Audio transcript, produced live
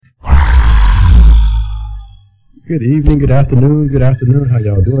Good evening, good afternoon. How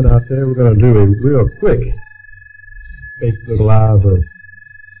y'all doing out there? We're going to do a real quick Facebook Live of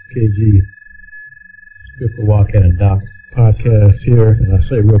KG Crystal Wildcat and Doc podcast here. And I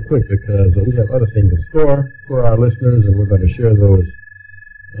say real quick because we have other things in store for our listeners, and we're going to share those.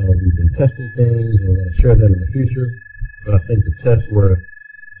 We've been testing things, and we're going to share them in the future. But I think the tests were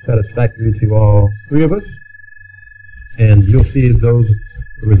satisfactory to all three of us. And you'll see the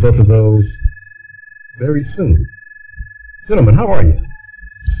results of those very soon. Gentlemen, how are you?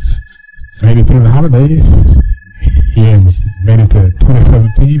 Made it through the holidays. Made it to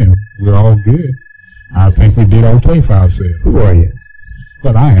 2017, and we're all good. I think we did okay for ourselves. Who are you?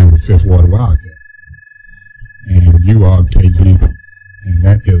 Well, I am the Fifth Water Wildcat. And you are KG, and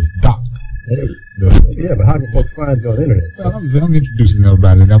that is Doc. Yeah, but how can folks find you on the internet? Well, I'm introducing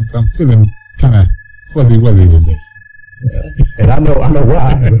everybody, and I'm feeling kind of fuzzy today. Yeah. And I know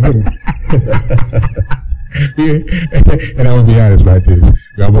why. And I will be honest about this.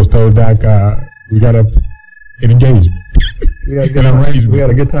 We almost told Doc we got an engagement. We got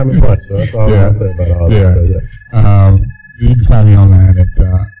a good time in March, so that's all I say about all that. So, yeah. You can find me online at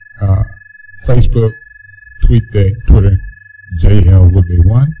Facebook, TweetDeck, Twitter, JL Woodley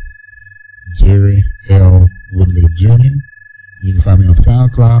 1, Jerry L. Woodley Jr. You can find me on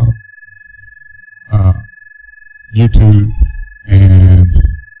SoundCloud, YouTube, and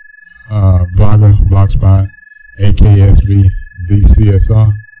Blogger, Blogspot, AKSV,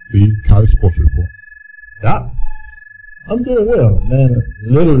 DCSR, the College Sports Report. Doc? I'm doing well, man.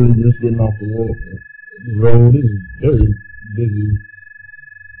 Literally just getting off the road. It is very busy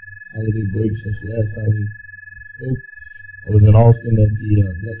holiday break since the last time we spoke. I was in Austin at the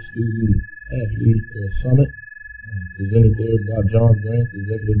Black Student Athlete Summit, presented there by John Grant, the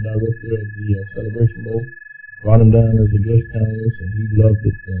Executive Director of the Celebration Bowl. Brought him down as a guest panelist, and he loved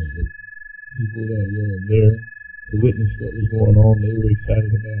it. The people that were there to witness what was going on, they were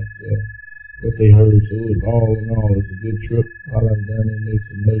excited about what they heard. So it was all in all, it was a good trip. While I was down there, made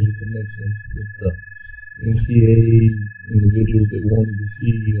some major connections with NCAA individuals that wanted to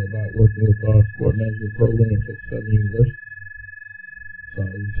see about working with our sport management program at Texas Southern University. So I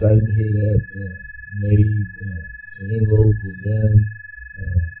was excited to hear that. Made some inroads with Dan.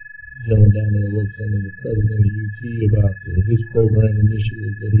 Gentleman down there works under the president of UT about his program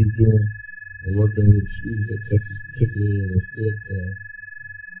initiatives that he's doing and working with students at Texas, particularly with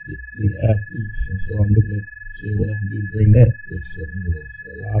the athletes. And so I'm looking at seeing what I can do to bring that to Southern University.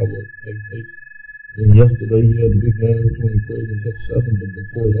 So a lot of work takes place. Then yesterday you had the big game between Craig and Texas Southern, but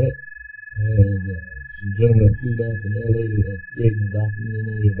before that, I had some gentlemen that flew down from LA that are creating a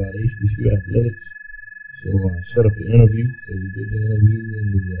documentary about HBCU athletics. So I set up the interview. So we did the interview in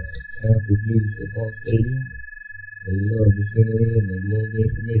the Tampa News Football Stadium. They love the center and they love the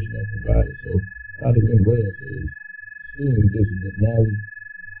information I provided. So I thought it went well. So it was extremely busy. But now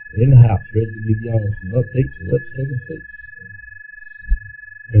we're in the house, ready to give y'all some updates of what's taking place.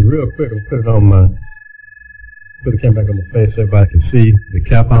 And real quick, I'll put the camera back on my face so everybody can see the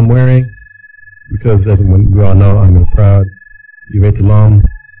cap I'm wearing. Because as we all know, I'm a proud UH alum.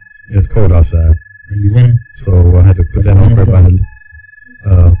 It's cold outside. You winning? So I had to put that on for everybody.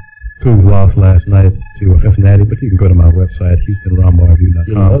 Cougs lost last night to Cincinnati, but you can go to my website,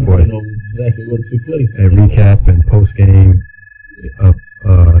 HoustonRombauReview.com for exactly what took place. A recap and post-game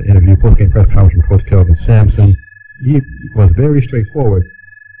interview, post-game press conference from Coach Kelvin Sampson. He was very straightforward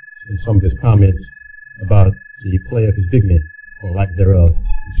in some of his comments about the play of his big men, or lack thereof.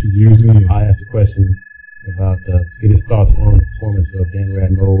 I asked a question about get his thoughts on the performance of Dan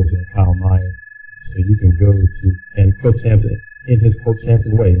Rad-Knowles and Kyle Meyer. So you can go to, and Coach Sampson, in his Coach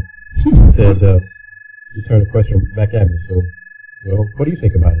Sampson way, said, he turned the question back at me. So, well, what do you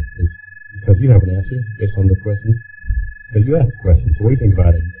think about it? Because you have an answer based on the question. Because you asked the question, so what do you think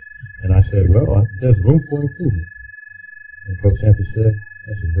about it? And I said, well, there's room for improvement. And Coach Sampson said,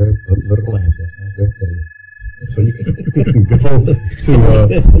 that's a very political answer. That's very clear. So you can go to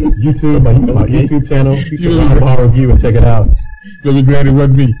YouTube, my YouTube channel, Houston Rombauer Review, and check it out. You'll be glad it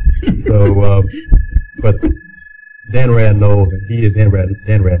wasn't me. So, but Dan Rad-Knowles, and he is Dan Rad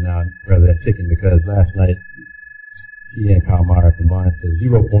now rather than Chicken, because last night he and Kyle Meyer combined for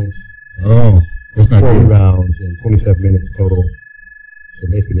 0 points, 4 rebounds, in 27 minutes total. So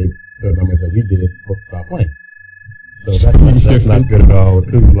basically, they put numbers that we did without playing. So that's not good at all.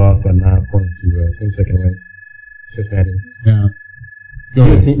 The Cougs lost by 9 points to 22nd ranked Cincinnati. Yeah.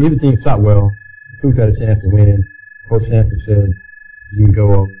 Neither team shot well. The Cougs had a chance to win. Coach Sampson said you can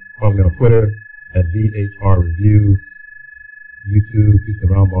go follow me on Twitter at VHR Review, YouTube, Houston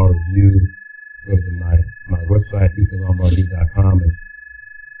Rombauer Review. Go to my website, HoustonRombauer.com. And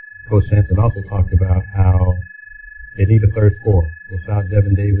Coach Sampson also talked about how they need a third scorer. Without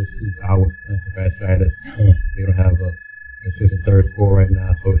Devin Davis, who's out with plantar fasciitis, they don't have a consistent third scorer right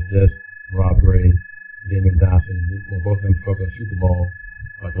now. So it's just Rob Gray, Damian Johnson. Both of them struggle to shoot the ball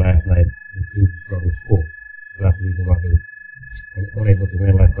like last night. The Cougs struggle to score. So that's the reason why they were unable to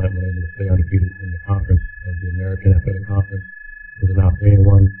win last night, were able to stay undefeated in the conference of the American Athletic Conference. So they're now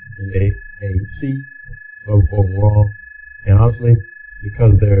 3-1 in the AAC, overall. And honestly,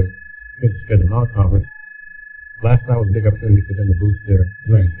 because they're good to schedule non-conference, last night was a big opportunity for them to boost their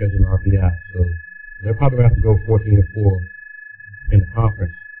schedule in RPI. So they'll probably have to go 14-4 in the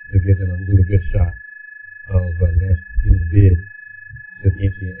conference to give them a really good shot of advancing the bid to the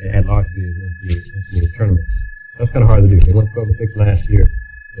NCAA and large bid into the tournament. That's kind of hard to do. They went 12-6 last year,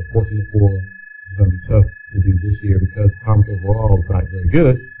 so 14-4 is going to be tough to do this year because the conference overall is not very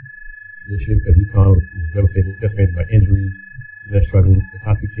good this year because UConn was devastated by injuries. They're struggling. The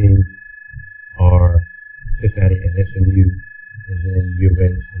top two teams are Cincinnati and SMU, and then U of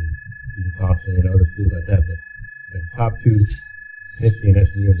H and Utah State and other schools like that. But the top two, Cincinnati and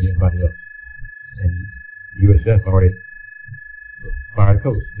SMU, and everybody else. And USF already fired a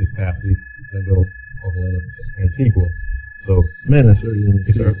coach this past week. They go over in Antigua. So, man, that's early in the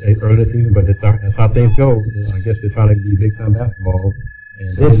season. It's early in the season, but that's how things go. I guess they're trying to be big time basketball.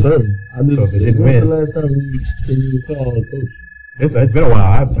 And yes, sir. So they didn't win. The last time you saw a coach? It's been a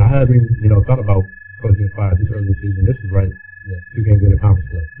while. I haven't thought about coaching fired this early in the season. This is right 2 games in the conference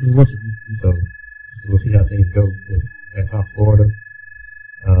play. So we'll see how things go at South Florida.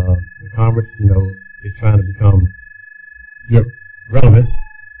 The conference, is trying to become relevant,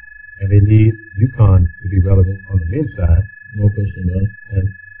 and they need UConn to be relevant on the men's side. No question about it.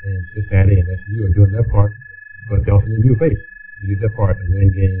 And Cincinnati and SMU are doing their part, but they also need U of H to do their part and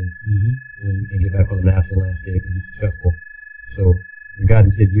win games and get back on the national landscape and be successful. So we got to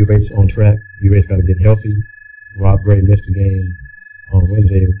get U of H on track. U of H got to get healthy. Rob Gray missed the game on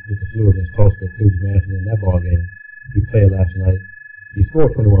Wednesday with the flu against Tulsa. Cougs managed to win that ball game. He played last night. He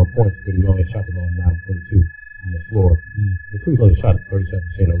scored 21 points, but he only shot the ball 9-22 on the floor. The Cougs only shot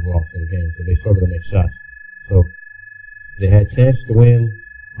 37% overall for the game, so they struggled to make shots. So they had a chance to win,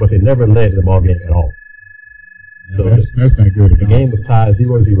 but they never led the ball game at all. So that's not good. The game was tied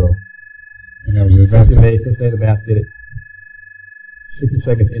 0-0. And that was Cincinnati the basket 60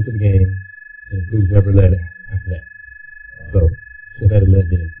 seconds into the game, and the Cougs never led it after that. So Cincinnati led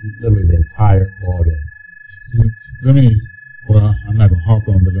literally the entire ball game. I'm not going to harp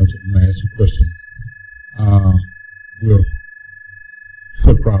on, but I'm going to ask you a question. With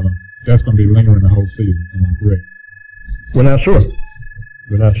foot problem, that's going to be lingering the whole season, am I correct? We're not sure.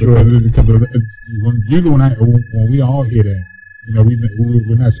 Because usually when we all hear that,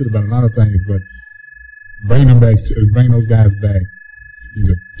 we're not sure about a lot of things, but bring those guys back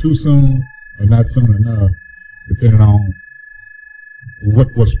either too soon or not soon enough, depending on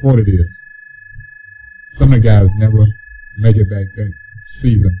what sport it is. Some of the guys never make it back that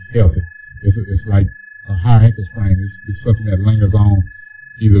season healthy. It's like a high ankle sprain. It's something that lingers on.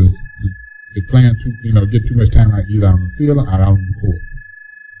 Either they plan to, get too much time either on the field or out on the court.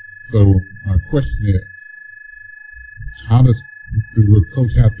 So my question is, how does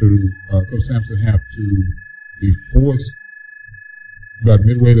Coach Sampson have to be forced by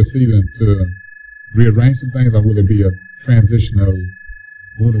midway the season to rearrange some things, or will it be a transition of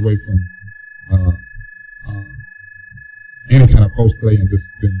moving away from any kind of post play and just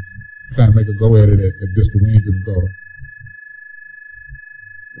trying to make a go at it at just the wings and the guard?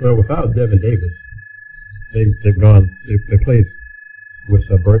 Well, without Devin Davis, they played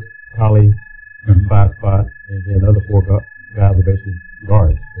with Bert Colley in 5 spot, and then the other 4 guys are basically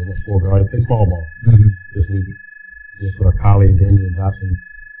guards. They went 4 guards. They play small ball this week with Colley, Damian Johnson,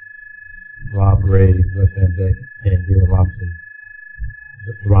 Rob Gray, Wes Van Beck, and Galen Robinson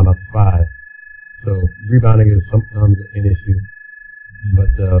to round out the 5. So rebounding is sometimes an issue, but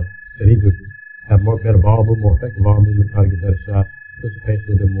they need to have better ball movement, more effective ball movement, try to get better shots, push the pace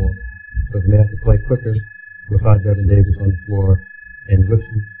a little bit more. So they have to play quicker without Devin Davis on the floor, and with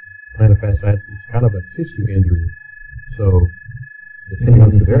plantar fasciitis, it's kind of a tissue injury. So depending on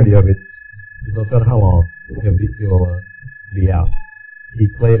the severity of it, you don't tell how long he'll be out. He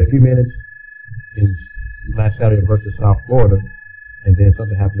played a few minutes in last Saturday versus South Florida, and then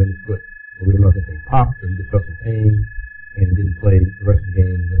something happened in his foot. So we don't know if anything popped or he just felt some pain, and he didn't play the rest of the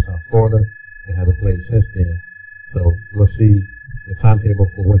game in South Florida and hasn't played since then. So we'll see the timetable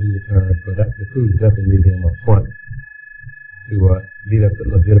for when he returns, but the Cougs definitely need him up front to be that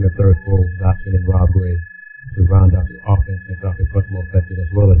legitimate third scorer with Dotson and Rob Gray to round out the offense, make the offense much more effective,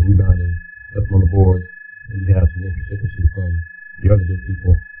 as well as rebounding up on the board, and you have some inconsistency from the other big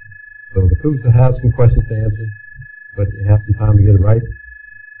people. So the Cougs have some questions to answer. but you have some time to get it right,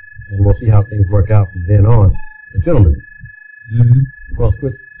 and we'll see how things work out from then on. But gentlemen, we'll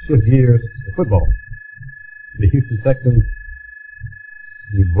shift gears to football. The Houston Texans,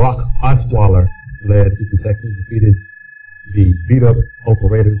 the Brock Osweiler-led Houston Texans defeated the beat-up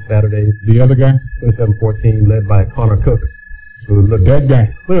Oakland Raiders Saturday, The other guy? 27-14, led by Connor Cook, who looked That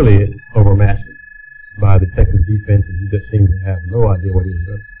guy. clearly overmatched by the Texans defense, and he just seemed to have no idea what he was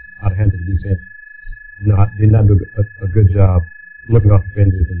doing. How to handle the defense. Did not do a good job looking off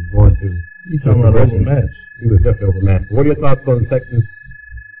defenders and going to. You talking about overmatched? He was definitely overmatched. What are your thoughts on the Texans'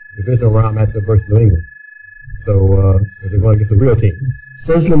 divisional round matchup versus New England? So, they're going against a real team.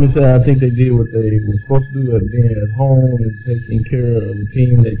 First, let me say I think they did what they were supposed to do at being at home and taking care of a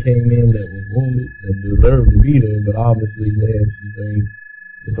team that came in that was wounded, that deserved to be there, but obviously they had some things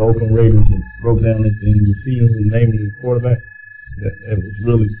with the Oakland Raiders that broke down in the receiving, namely the quarterback, that was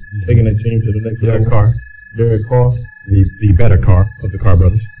really taking that team to the next level. Derek Carr. The better Carr of the Carr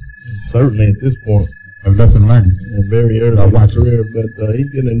brothers. Certainly at this point. A lesson learned. And very early in his career, but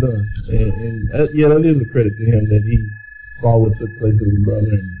he's getting it done. And that is a credit to him that he saw what took place with his brother,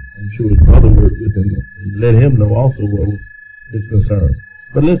 and I'm sure his brother worked with him and let him know also what was his concern.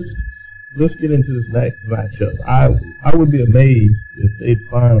 But let's get into this next matchup. I would be amazed if they'd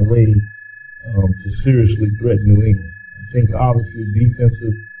find a way to seriously threaten New England. I think obviously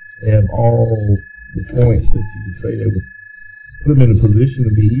defensive, they have all the points that you could say they would put them in a position to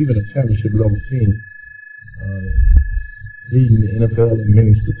be even a championship level team. Leading the NFL in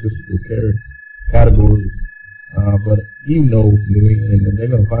many statistical categories. But even though New England, they're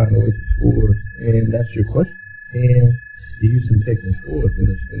going to find a way to score, and that's your question. Can the Houston Texans score? And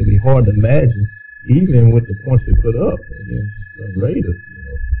it's going to be hard to imagine, even with the points they put up against the Raiders.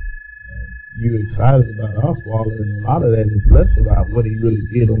 You're excited about Osweiler, and a lot of that is less about what he really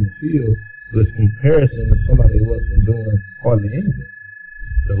did on the field, but it's comparison to somebody who wasn't doing hardly anything.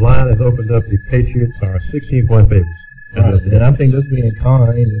 The line has opened up. The Patriots are 16-point favorites. Right. And I think that's being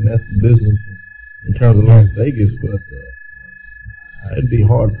kind, and that's the business in terms of Las Vegas, but it'd be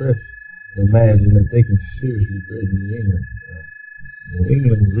hard-pressed to imagine that they can seriously threaten New England. New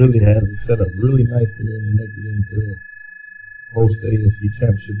England really has it set up really nice for them to make it into a post-AFC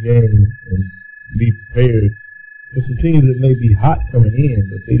championship game and be prepared for some teams that may be hot coming in,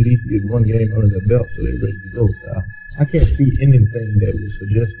 but they at least get one game under their belt so they're ready to go. So I can't see anything that would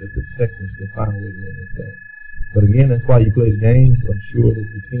suggest that the Texans can find a way to win this thing. But again, that's why you play the games. I'm sure that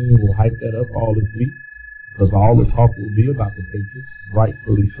the team will hype that up all this week because all the talk will be about the Patriots,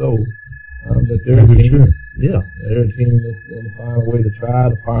 rightfully so. That they're a team, they're a team that's going to find a way to try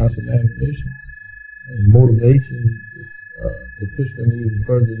to find some ammunition and motivation to push them even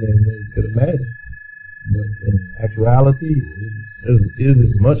further than they could imagine. But in actuality, there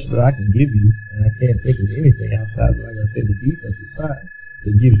isn't much that I can give you, and I can't think of anything outside, like I said, the defensive side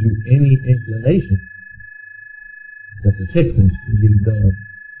that gives you any inclination that the Texans can get it done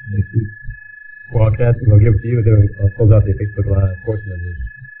next week. Well, Kat, we're going to give it to you, then we'll close out the Facebook Live portion of this.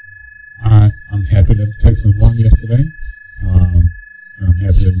 I'm happy that the Texans won yesterday. I'm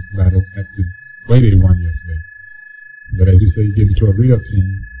happy about the way they won yesterday. But as you say, you get into a real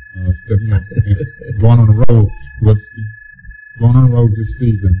team, stepping up and going on the road. Going on the road this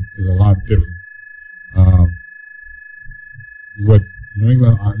season is a lot different. What New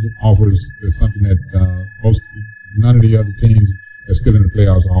England offers is something that none of the other teams that still in the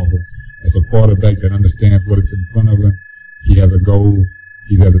playoffs offer. As a quarterback that understands what is in front of him, he has a goal,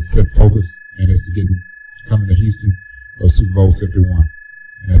 he has a set focus, and it's to coming to Houston for Super Bowl 51.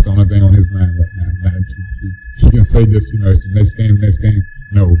 And that's the only thing on his mind right now. He can say this, it's the next game.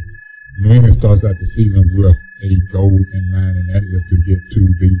 No. New England starts out the season with a goal in mind, and that is to get to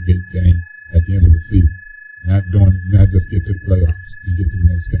the big game at the end of the season. Not just get to the playoffs and get to the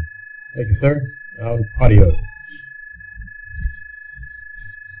next game. Thank you, sir. Audio.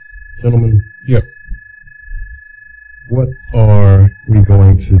 Gentlemen. Yep. What are we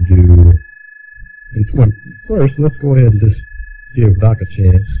going to do? First, let's go ahead and just give Doc a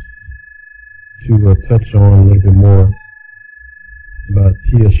chance to touch on a little bit more about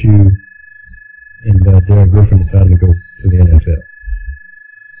TSU and Darren Griffin deciding to go to the NFL.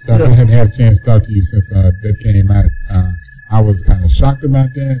 Doc, I hadn't had a chance to talk to you since that came out. I was kind of shocked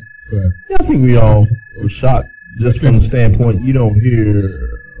about that, but yeah, I think we all were shocked just from the standpoint you don't hear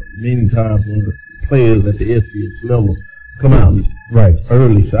many times when the players at the FCS level come out right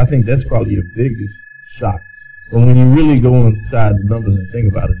early. So I think that's probably your biggest shock. But when you really go inside the numbers and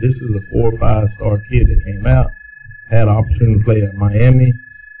think about it, this is a 4 or 5 star kid that came out, had an opportunity to play at Miami.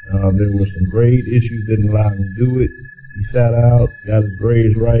 There were some grade issues, didn't allow him to do it. He sat out, got his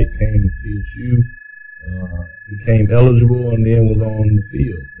grades right, came to TSU, became eligible, and then was on the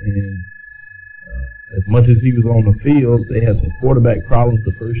field. And as much as he was on the field, they had some quarterback problems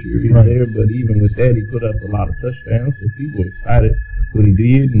the first year he was there, but even with that, he put up a lot of touchdowns, so people were excited what he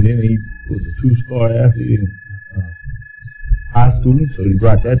did, and then he was a two-star athlete in high school, so he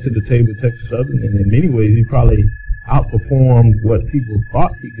brought that to the table at Texas Southern, and in many ways, he probably outperformed what people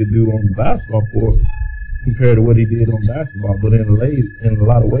thought he could do on the basketball court compared to what he did on basketball, but in a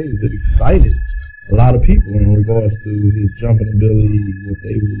lot of ways, it excited a lot of people in regards to his jumping ability, what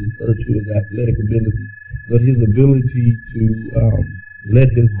they would refer to as athletic ability, but his ability to let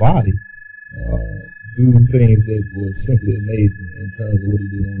his body do things that were simply amazing in terms of what he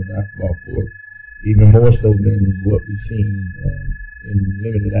did on the basketball court, even more so than what we've seen in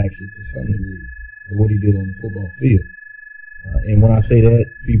limited action to some degree of what he did on the football field. And when I say that,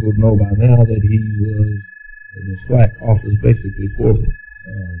 people know by now that he was the SWAC offers basically for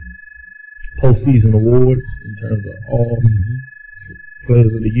postseason awards in terms of all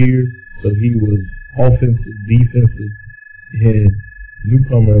players of the year. So he was offensive, defensive, and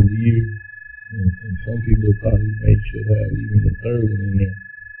newcomer of the year. And some people thought he should have even the third one in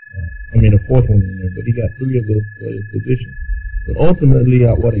there. The fourth one in there. But he got 3 of those players positions. But ultimately,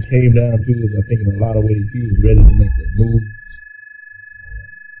 what it came down to is, I think in a lot of ways, he was ready to make that move.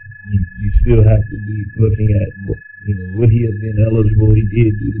 You still have to be looking at, would he have been eligible? He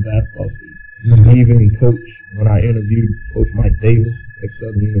did do the basketball season. Even when I interviewed Coach Mike Davis at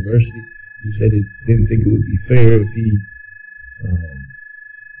Southern University, he said he didn't think it would be fair if he,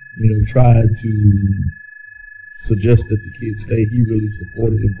 tried to suggest that the kid stay. He really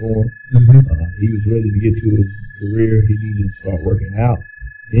supported him going. He was ready to get to his career. He needed to start working out.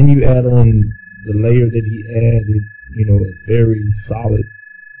 Then you add on the layer that he added, a very solid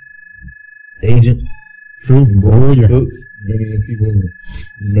agent. True. Many people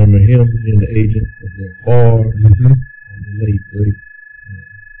remember him being the agent of Brett Favre, the late great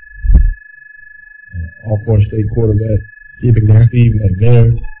Alcorn State quarterback Steve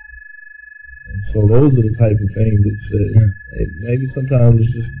McNair. And so those are the type of things that said, hey, maybe sometimes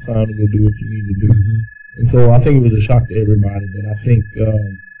it's just time to go do what you need to do. And so I think it was a shock to everybody, but I think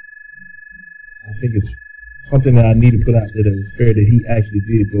it's something that I need to put out there that was fair, that he actually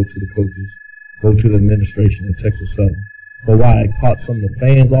did go to the coaches, go to the administration at Texas Southern. But why it caught some of the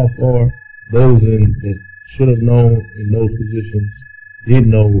fans off guard, those that should have known in those positions did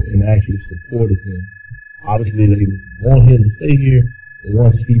know and actually supported him. Obviously, they want him to stay here, but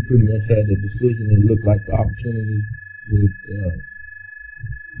once he pretty much had the decision, it looked like the opportunity would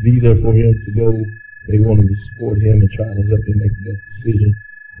be there for him to go. They wanted to support him and try to help him make the best decision.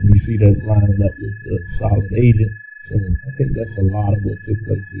 And you see that lining up with a solid agent. So I think that's a lot of what took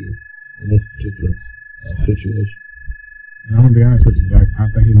place here in this particular situation. And I'm going to be honest with you, Jack. I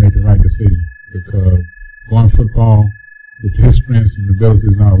think he made the right decision because going football with his strengths and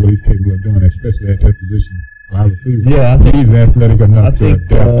abilities and all what he's capable of doing, especially at that position, wide receiver. Yeah, I think he's athletic enough to adapt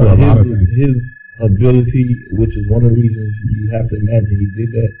to a lot of things. His ability, which is one of the reasons you have to imagine he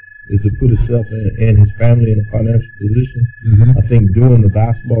did that, is to put himself and his family in a financial position. I think doing the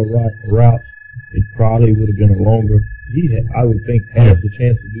basketball route, it probably would have been a longer. I would think, has the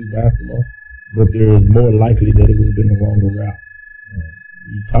chance to do basketball, but there is more likely that it would have been a longer route.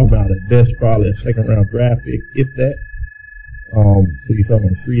 You talk about at best probably a second-round draft pick, if that. So you're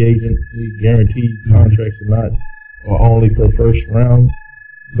talking free agent, guaranteed contracts or only for first-round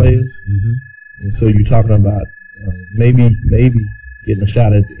players. And so you're talking about maybe getting a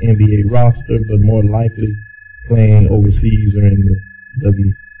shot at the NBA roster, but more likely playing overseas or in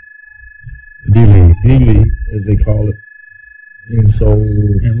the D-League, as they call it. And so,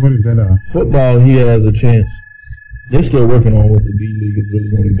 and what is that? Football, he has a chance. They're still working on what the D-League is really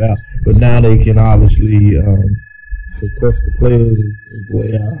going to be about, but now they can obviously request the players, is the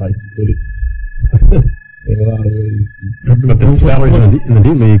way I like to put it, in a lot of ways. But the salaries in the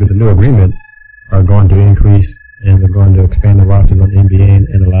D-League with the new agreement are going to increase, and they're going to expand the rosters on the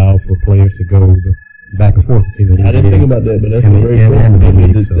NBA and allow for players to go back and forth between the NBA. I didn't think about that, but that's a great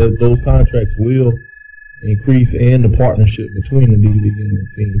point. Those contracts will increase, and the partnership between the D-League and the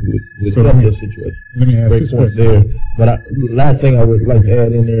team would help your situation. Let me ask great point there. But last thing I would like to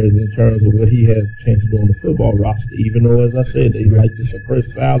add in there is in terms of what he has a chance to do on the football roster, even though, as I said, they like to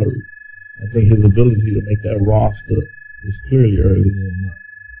suppress salary. I think his ability to make that roster is clearly early enough.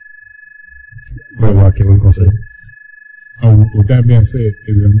 What were you going to say? With that being said,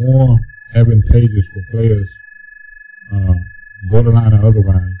 is it more advantageous for players, borderline or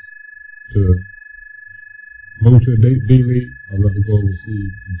otherwise, to move to the D-League or let it go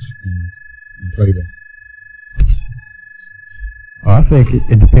overseas and play there? I think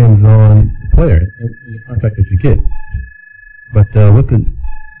it depends on the player and the contract that you get. But with the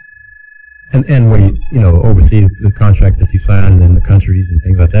and where overseas the contract that you sign in the countries and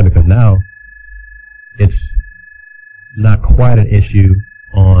things like that, because now it's not quite an issue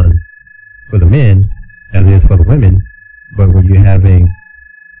for the men as it is for the women. But when you're having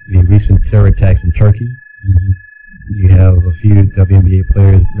the recent terror attacks in Turkey, you have a few WNBA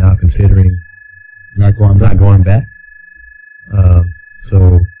players now considering not going back.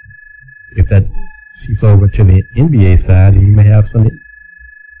 So if that shifts over to the NBA side, you may have some.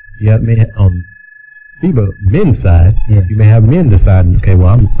 On FIBA men's side, you may have men deciding, okay,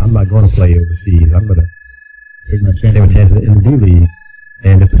 well, I'm not going to play overseas. I'm going to take my chances in the D League.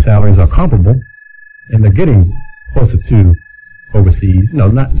 And if the salaries are comparable, and they're getting closer to overseas,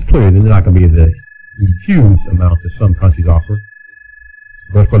 clearly they're not going to be the huge amounts that some countries offer.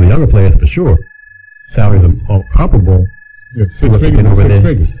 But for the younger players, for sure, salaries are comparable. Over there.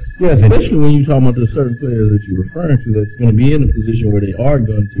 Yeah, especially when you talk about the certain players that you're referring to that's going to be in a position where they are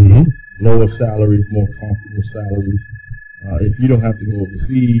going to lower salaries, more comfortable salaries. If you don't have to go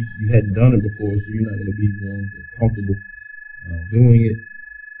overseas, you hadn't done it before, so you're not going to be one that's comfortable doing it.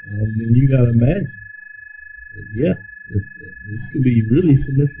 Then you got to imagine. This could be really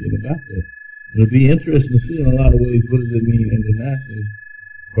significant about that. It'll be interesting to see in a lot of ways what does it mean internationally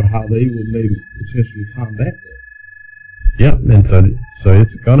for how they would maybe potentially combat that. Yeah, and so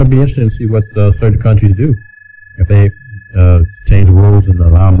it's going to be interesting to see what certain countries do. If they change the rules and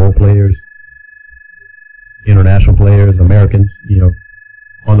allow more players, international players, Americans,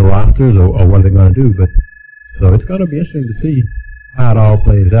 on the rosters, or what are they going to do? But so it's going to be interesting to see how it all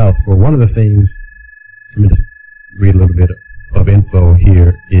plays out. For one of the things, let me just read a little bit of info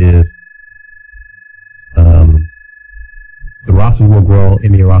here, is the rosters will grow,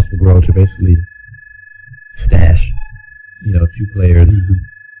 NBA roster will grow to basically stash 2 players,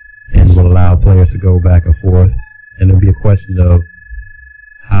 and will allow players to go back and forth. And there'll be a question of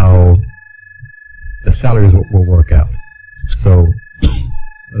how the salaries will work out. So,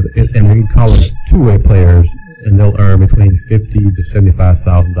 and we can call it 2-way players, and they'll earn between $50,000 to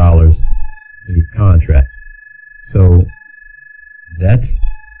 $75,000 in each contract. So that's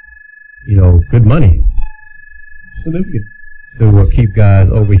good money. Significant. So we'll keep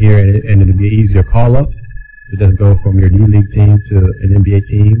guys over here, and it'll be an easier call up. It doesn't go from your D League team to an NBA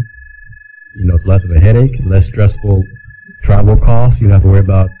team. It's less of a headache, less stressful travel costs. You don't have to worry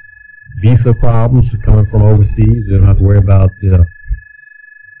about visa problems coming from overseas. You don't have to worry about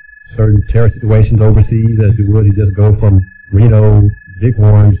certain terror situations overseas as you would. You just go from Reno,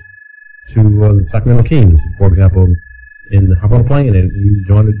 Bighorns to the Sacramento Kings, for example, and hop on a plane and you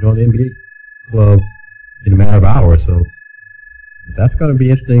join the NBA club in a matter of hours. So that's going to be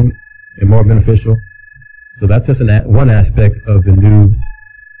interesting and more beneficial. So that's just one aspect of the new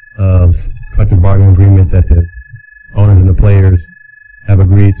collective bargaining agreement that the owners and the players have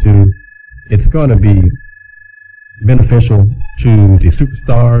agreed to. It's going to be beneficial to the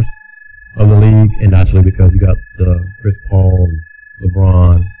superstars of the league, and naturally because you got Chris Paul,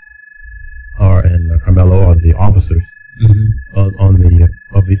 LeBron, and Carmelo are the officers for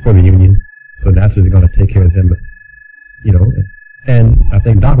the union. So naturally they're going to take care of them, And I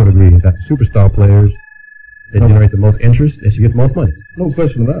think Doc would agree that the superstar players that generate the most interest, they should get the most money. No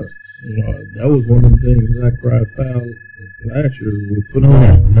question about it. That was one of the things that I cried foul last year with football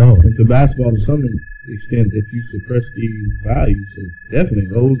into basketball to some extent that you suppress these values. So definitely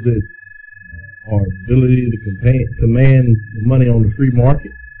those that are ability to command the money on the free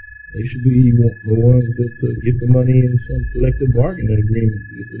market, they should be the ones that get the money in some collective bargaining agreement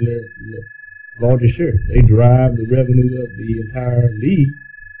to get their largest share. They drive the revenue of the entire league,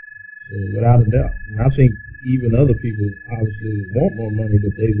 so without a doubt. And I think even other people obviously want more money,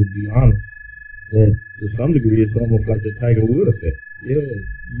 but they would be honest that to some degree it's almost like the Tiger Woods effect. Yeah,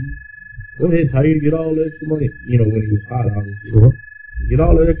 go ahead, Tiger, get all the extra money. When he was hot, obviously. Sure. Get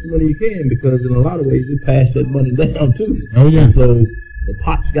all the extra money you can, because in a lot of ways it passed that money down too. Oh yeah. And so the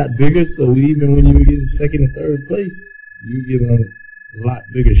pots got bigger, so even when you were getting second and third place, you were giving a lot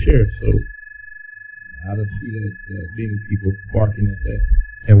bigger share. So I don't see that being people barking at that.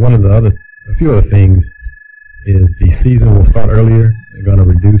 And a few other things is the season will start earlier. They're going to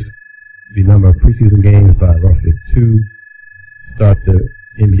reduce the number of preseason games by roughly 2. Start the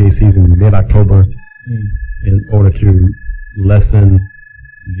NBA season mid-October in order to lessen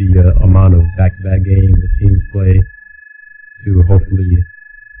the amount of back-to-back games the teams play, to hopefully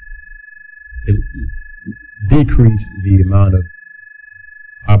decrease the amount of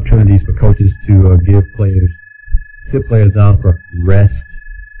opportunities for coaches to sit players down for rest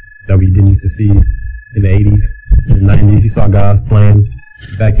that we didn't used to see in the 80s. In the 90s, you saw guys playing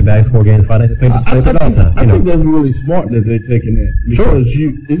back-to-back 4 games, 5 days. They played all the time. I think that's really smart that they're taking that. Sure.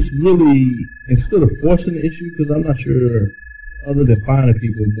 Because it's really, instead of forcing the issue, because I'm not sure, other than finding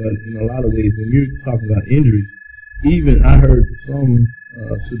people, but in a lot of ways, when you're talking about injuries, even I heard some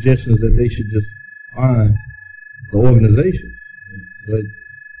suggestions that they should just fine the organization. But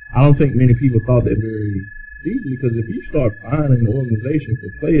I don't think many people thought that very deeply, because if you start fining the organization for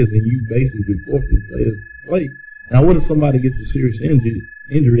players and you basically forcing players to play, now what if somebody gets a serious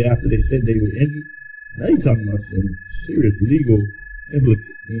injury after they said they were injured? Now you're talking about some serious legal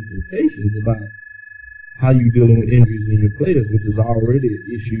implications about how you're dealing with injuries in your players, which is already an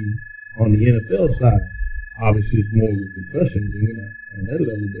issue on the NFL side. Obviously, it's more with concussions, and we're not on that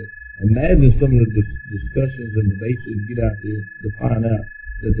level, but imagine some of the discussions and debates that get out there to find out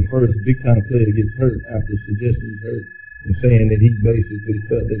that the first big-time player gets hurt after suggesting he's hurt and saying that he basically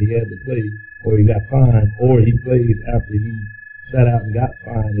felt that he had to play, or he got fined, or he plays after he sat out and got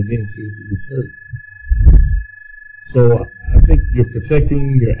fined and then seriously gets hurt. So I think you're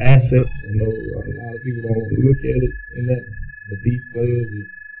protecting your assets. I know a lot of people don't want to look at it in that, but these players are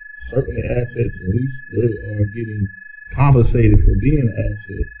certainly assets, at least they are getting compensated for being an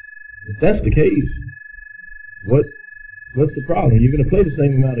asset. If that's the case, what's the problem? You're going to play the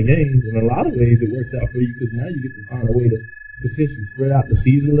same amount of games. In a lot of ways, it works out for you because now you get to find a way to potentially spread out the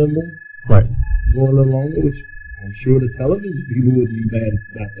season a little more. Right. Go a little longer, which I'm sure the television people would be mad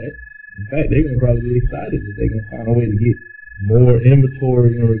about that. In fact, they're going to probably be excited that they're going to find a way to get more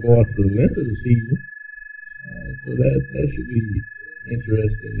inventory in regards to the length of the season. So that should be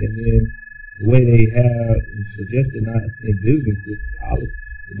interesting. And then the way they have suggested not in business with college,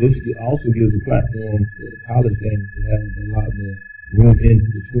 this also gives a platform for the college games to have a lot more room in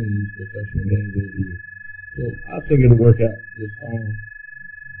between these professional games over the year. So I think it'll work out just fine.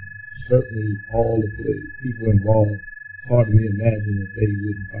 Certainly all the people involved, it's hard to me imagine that they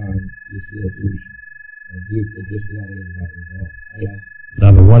wouldn't find this resolution good for just about everybody involved. I like it.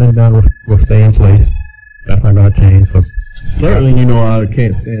 Now, the one and done will stay in place. That's not going to change. So certainly, I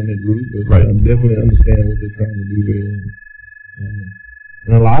can't stand that route, but right. I definitely understand what they're trying to do there.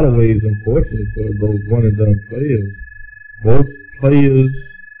 In a lot of ways, unfortunately for those one and done players, both players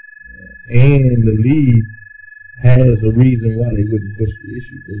and the league has a reason why they wouldn't push the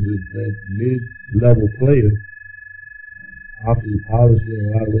issue, because it's that mid-level player. Obviously, in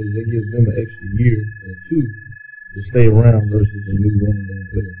a lot of ways, they give them an extra year or two to stay around versus a new one and done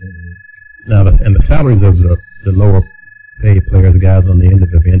player coming in. Now, and the salaries of the lower paid players, the guys on the end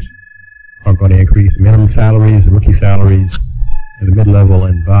of the bench, are going to increase. Minimum salaries, rookie salaries, and the mid-level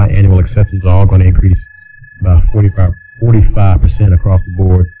and biannual exceptions are all going to increase about 45% across the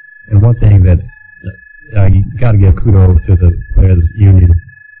board. And one thing that you got to give kudos to the players' union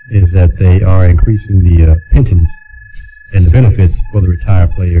is that they are increasing the pensions and the benefits for the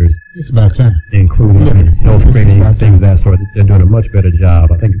retired players. It's about time. Including health screenings, things of that sort. They're doing a much better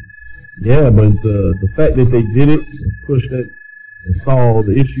job, I think. Yeah, but the fact that they did it and pushed that and solved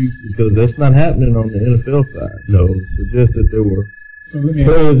the issue, because that's not happening on the NFL side. No, it suggests that there were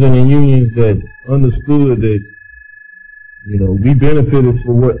players in the unions that understood that, we benefited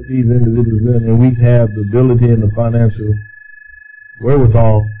for what these individuals did, and we have the ability and the financial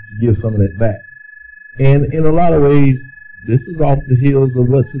wherewithal to give some of that back. And in a lot of ways, this is off the heels of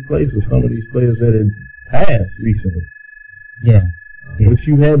what took place with some of these players that had passed recently. Yeah. Which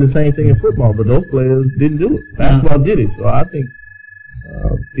you had the same thing in football, but those players didn't do it. Basketball did it. So I think,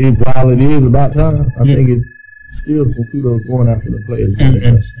 while it is about time, I think it's still some kudos going after the players.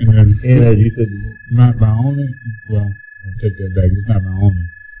 And as you said, not my only, well, I'll take that back. It's not my only.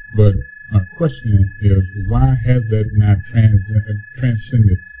 But my question is, why has that not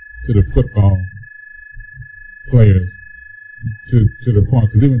transcended to the football players to the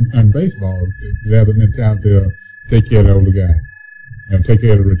point? Because even in baseball, they have the mentality of take care of the older guy and take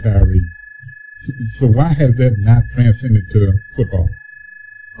care of the retirees. So why has that not transcended to football?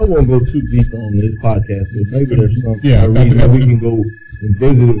 I won't go too deep on this podcast, but maybe there's some reason that we can go and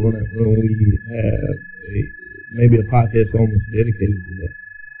visit it when we have maybe a podcast almost dedicated to that.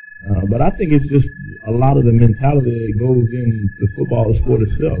 But I think it's just a lot of the mentality that goes in the football sport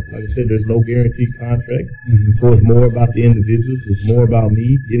itself. Like I said, there's no guaranteed contract, so it's more about the individuals. It's more about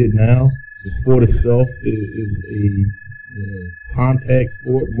me. Get it now. The sport itself is a contact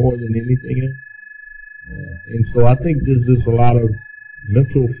sport more than anything else. And so I think there's just a lot of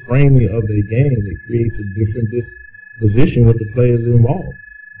mental framing of the game that creates a different disposition with the players involved.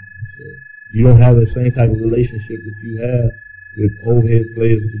 So you don't have the same type of relationship that you have with old head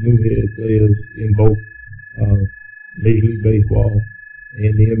players to new head players in both Major League Baseball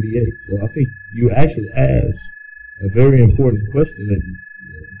and the NBA. So I think you actually ask a very important question that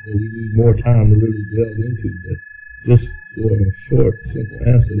we need more time to really delve into. But just for a short, simple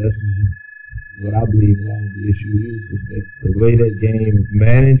answer, that's what I believe a lot of the issue is that the way that game is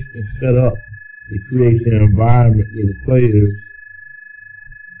managed and set up, it creates an environment where the players,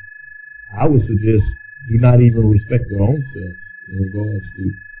 I would suggest, do not even respect their own selves in regards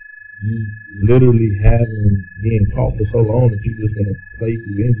to you literally being taught for so long that you're just going to play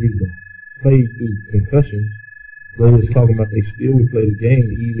through injuries and play through concussions. Players talking about they still would play the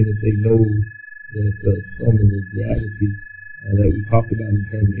game even if they know that some of the gravity that we talked about in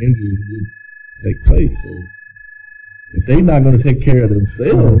terms of injuries would take place. So if they're not going to take care of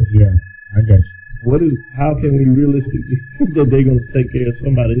themselves, yeah, I got you. How can we realistically think that they're going to take care of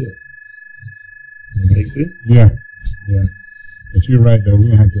somebody else? Make sense? Yeah. But you're right, though.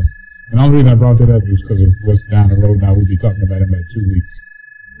 We have to. And the only reason I brought that up is because of what's down the road now. We'll be talking about it in about 2 weeks.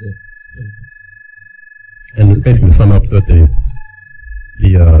 And basically to sum up that the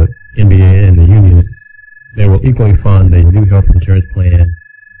NBA and the union, they will equally fund a new health insurance plan,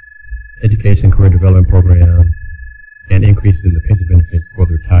 education career development program, and increases in the pension benefits for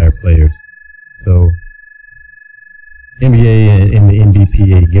the retired players. So NBA and the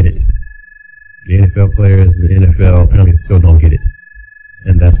NBPA get it. The NFL players and the NFL apparently still don't get it.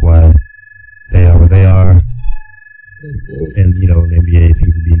 And that's why they are where they are. And, the NBA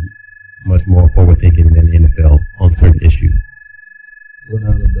seems to be much more forward-thinking than the NFL on certain issues.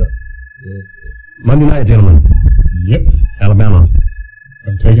 Monday night, gentlemen. Yep. Alabama.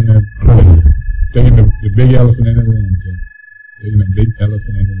 I'm taking the big elephant in the room, Jim. Taking the big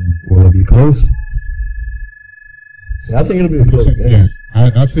elephant in the room. Will it be close? Yeah, I think it'll be a close game. Yeah,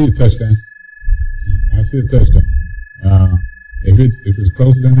 I see a touchdown. If it's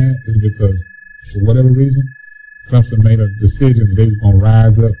closer than that, it's because for whatever reason, Clemson made a decision that they were going to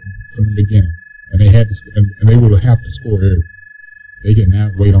rise up from the beginning, and they had to, and they will have to score early. They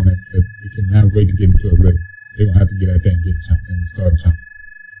cannot wait on that. They cannot wait to get into a rhythm. They're going to have to get out there and start jumping.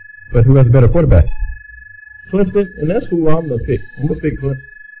 But who has a better quarterback? Clemson, and that's who I'm going to pick. I'm going to pick Clemson.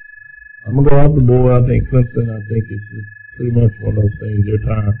 I'm going to go off the board. I think Clemson, it's pretty much one of those things, their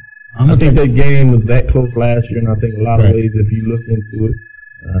time. I think that game was that close last year, and I think a lot of ways, if you look into it,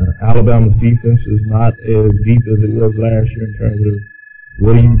 Alabama's defense is not as deep as it was last year in terms of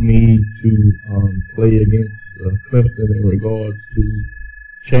what do you need to play against Clemson in regards to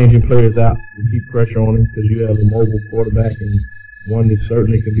changing players out to keep pressure on them, because you have a mobile quarterback and one that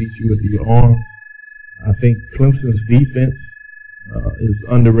certainly can beat you with your arm. I think Clemson's defense is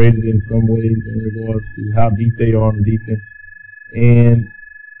underrated in some ways in regards to how deep they are on the defense. And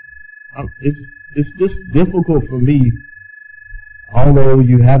it's just difficult for me, although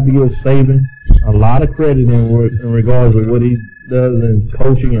you have to give Saban a lot of credit in regards to what he does in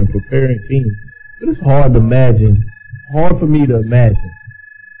coaching and preparing teams. But it's hard for me to imagine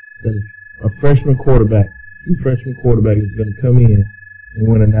that a freshman quarterback, two freshman quarterbacks is going to come in and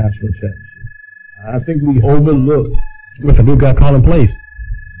win a national championship. I think we overlooked. What's a good guy calling plays?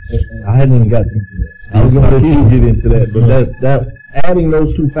 I hadn't even gotten into that. I was going to let you get into that, but that adding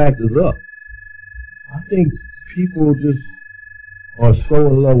those two factors up, I think people just are so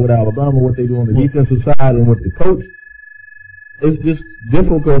in love with Alabama, what they do on the defensive side and with the coach. It's just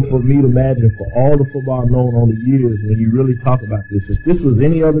difficult for me to imagine, for all the football I've known on the years, when you really talk about this. If this was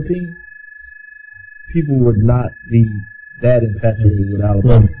any other team, people would not be that infatuated with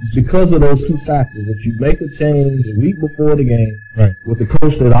Alabama because of those two factors. That you make a change a week before the game with the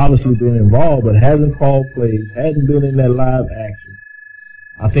coach that obviously been involved but hasn't called plays, hasn't been in that live action.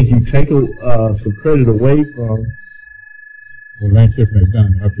 I think you take some credit away from what Lane Kiffin has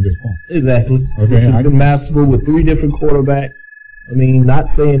done up to this point. Exactly. Okay, He's been masterful with 3 different quarterbacks. I mean, not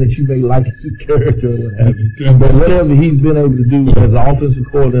saying that you may like his character or what have you, but whatever he's been able to do as an offensive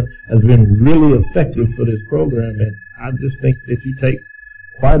coordinator has been really effective for this program. And I just think that you take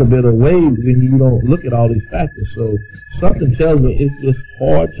quite a bit away when you don't look at all these factors. So something tells me it's just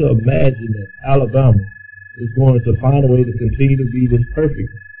hard to imagine that Alabama is going to find a way to continue to be this perfect.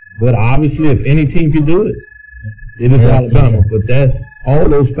 But obviously, if any team can do it, it is Alabama. But that's all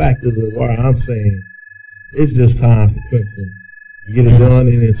those factors are why I'm saying it's just time for Clemson to get it done.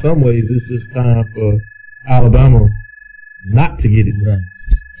 And in some ways, it's just time for Alabama not to get it done.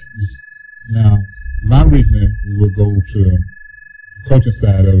 Now, my reasoning will go to the coaching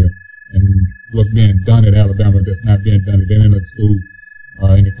side of it and what's being done at Alabama that's not being done at any other school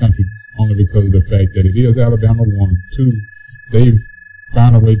in the country, only because of the fact that it is Alabama, 1. 2, they've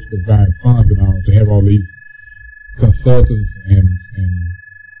found a way to provide funds and all, to have all these consultants and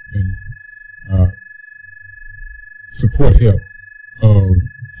support help of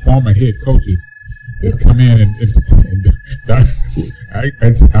former head coaches that come in and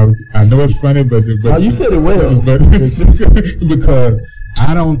I know it's funny, but Oh, you said it well. but because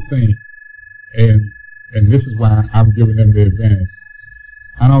I don't think, and this is why I'm giving them the advantage.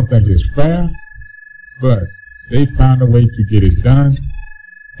 I don't think it's fair, but they found a way to get it done,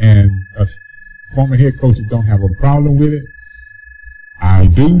 and former head coaches don't have a problem with it. I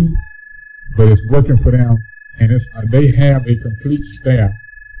do, but it's working for them, and they have a complete staff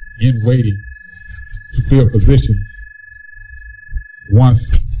in waiting to fill positions once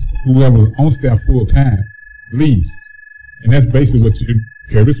whoever's on staff full time leaves. And that's basically what you do.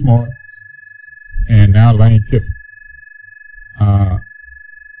 Kirby Smart and now Lane Kiffin. I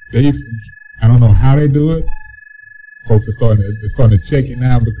don't know how they do it. Folks are starting to check it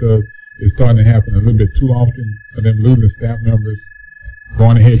now because it's starting to happen a little bit too often for them losing staff members,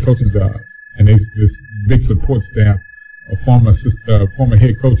 going to head coaching jobs. And this big support staff of former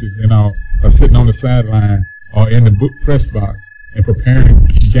head coaches, are sitting on the sideline or in the press box and preparing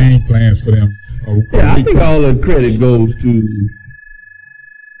game plans for them. Yeah, I think all the credit goes to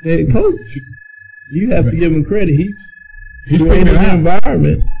the head coach. You have to give him credit. He's created an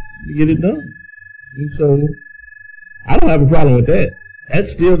environment to get it done. And so, I don't have a problem with that. That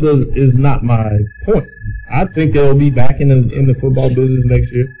still is not my point. I think they'll be back in the football business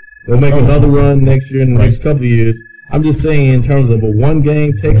next year. They'll make another run next year in the next couple of years. I'm just saying in terms of a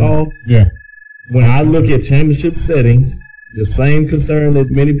one-game takeoff, when I look at championship settings, the same concern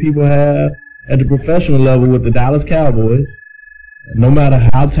that many people have at the professional level with the Dallas Cowboys, no matter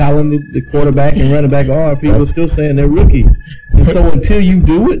how talented the quarterback and running back are, people are still saying they're rookies. And so until you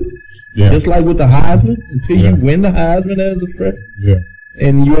do it, just like with the Heisman, until you win the Heisman as a freshman,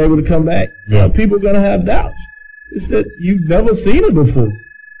 and you're able to come back, people are going to have doubts. It's that you've never seen it before.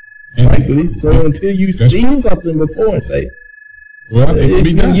 Frankly, so until you see something before and say,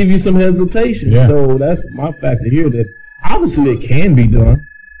 it's going to give you some hesitation. So that's my factor here, that obviously it can be done,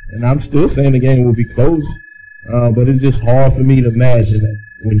 and I'm still saying the game will be close, but it's just hard for me to imagine that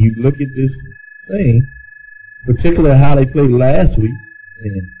when you look at this thing, particularly how they played last week,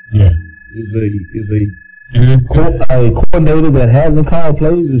 and is a coordinator that hasn't called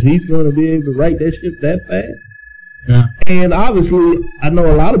plays, is he's going to be able to right that ship that fast? And obviously, I know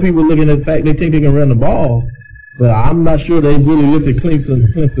a lot of people looking at the fact they think they can run the ball, but I'm not sure they really look at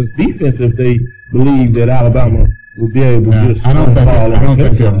Clemson's defense if they believe that Alabama will be able to just I don't think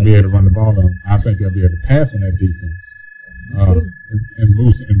they'll be able to run the ball on. I think they'll be able to pass on that defense and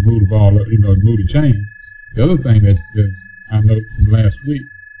move the ball up, move the chain. The other thing that I noticed from last week,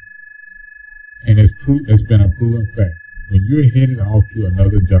 and it's been a proven fact, when you're headed off to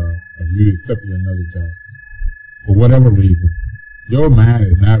another job, or you accepted another job, for whatever reason, your mind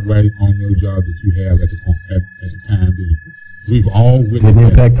is not right on your job that you have at the time being. We've all witnessed that.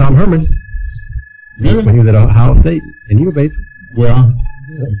 Didn't impact Tom Herman. Really? When he was at Ohio State, and you were basically. Well,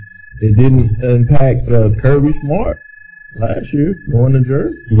 it didn't impact Kirby Smart last year going to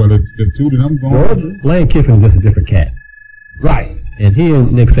Jersey. Well, the two that I'm going. Lane Kiffin is just a different cat. Right. And he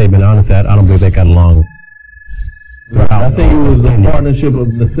and Nick Saban, honestly, I don't believe they got along. I think it was a partnership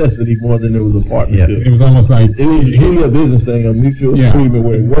of necessity more than it was a partnership. Yeah. It was almost like it was truly a business thing, a mutual agreement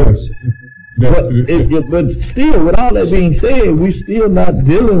where it works. But still, with all that being said, we're still not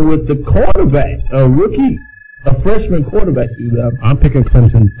dealing with the quarterback, a rookie, a freshman quarterback. I'm picking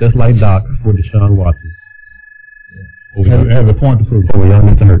Clemson just like Doc for Deshaun Watson. Has a point to prove. Oh, yeah,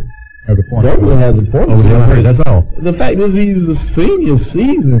 Mr. Hurt. Has a point. Definitely has a point. Oh, Jalen Hurts, that's all. The fact is, he's a senior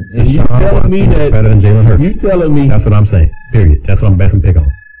season, and you Deshaun telling me Watson that better than Jalen Hurts. You telling me that's what I'm saying. Period. That's what I'm best to pick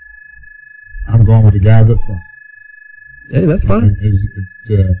on. I'm going with the guys up front. Hey, that's fine.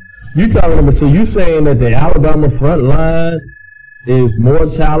 You telling me? So you saying that the Alabama front line is more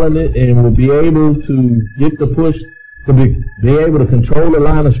talented and will be able to get the push to be able to control the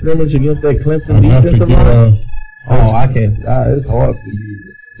line of scrimmage against that Clemson defensive line? I can't. It's hard for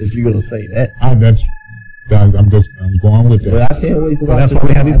you if you're gonna say that. I'm going with that. Well, I can't wait to watch. That's why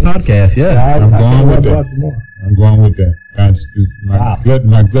we have these podcasts. Yeah, I'm going with that. I'm going with that.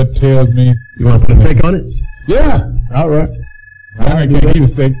 My gut tells me. You want to put a take on it? Yeah. All right. I can't eat a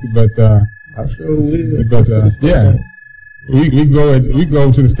steak, but I sure will. But yeah, we go to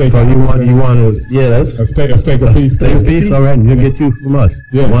the steak. So you want to that's a steak apiece. Steak apiece. All right, and you'll get two from us.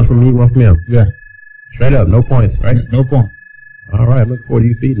 Yeah. One from me, one from him. Yeah. Straight up, no points, right? No point. All right, look forward to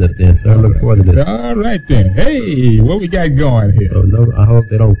you feeding us then, sir. Look forward to this. All right then. Hey, what we got going here? So no, I hope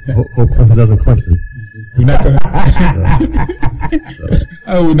they don't. Hope Clemson doesn't Clemson. We're not gonna.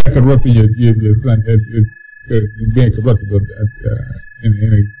 We're not corrupting your son. Being corruptible in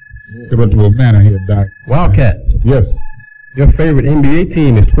a corruptible manner here, Doc. Wildcat. Yes. Your favorite NBA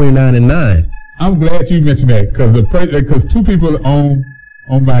team is 29-9. I'm glad you mentioned that because two people on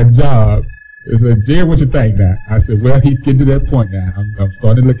my job said, Jerry, what you think now? I said, well, he's getting to that point now. I'm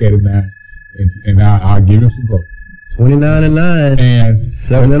starting to look at him now, and I'll give him some votes. 29-9 and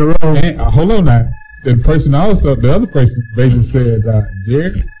 7 in a row. And hold on now. The other person basically said,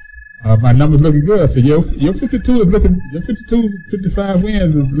 Jerry, my number's looking good. I said, your 55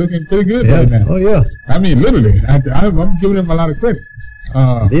 wins is looking pretty good right now. Oh yeah. I mean, literally, I'm giving him a lot of credit.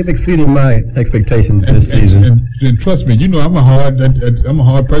 They've exceeded my expectations this season. And trust me, you know I'm a hard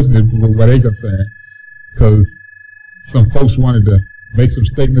person where they concerned, because some folks wanted to make some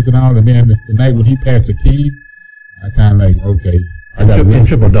statements and all, and then the night when he passed the team, I kind of like, okay, I got to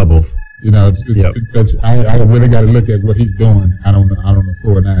triple doubles. You know, I really got to look at what he's doing. I don't know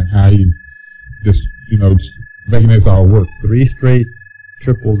for now how he's just making this all work. 3 straight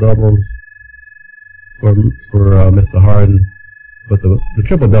triple doubles for Mr. Harden. But the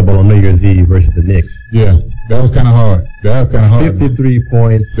triple-double on New Year's Eve versus the Knicks. Yeah, that was kind of hard. 53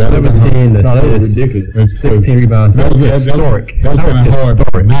 points, 17 assists. That was ridiculous. 16 rebounds. That was historic. That was kind of hard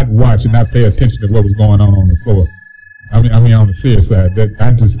to not watch and not pay attention to what was going on the floor. I mean on the field side.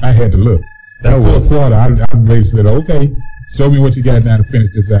 I had to look. That was quarter. I basically said, okay, show me what you got now to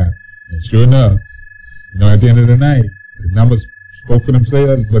finish this out. And sure enough, at the end of the night, the numbers spoke for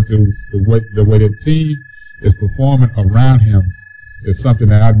themselves, but the way the team is performing around him is something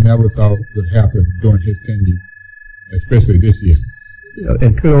that I never thought would happen during his tenure, especially this year. Yeah,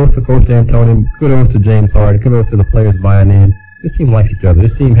 and kudos to Coach D'Antoni, kudos to James Harden, kudos to the players buying in. This team likes each other.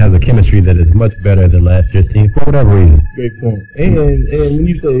 This team has a chemistry that is much better than last year's team for whatever reason. Great point. And when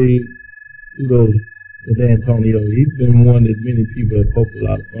you say kudos to D'Antoni, he's been one that many people have poked a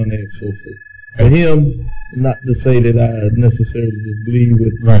lot of fun at so far. For him, not to say that I necessarily just believe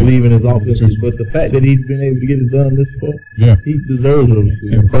in his offenses, but the fact that he's been able to get it done this far, he deserves it.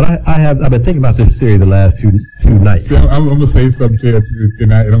 Yeah. But I've been thinking about this theory the last two nights. See, I'm going to say something to you,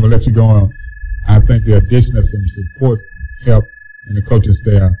 and I'm going to let you go on. I think the addition of some support help in the coaching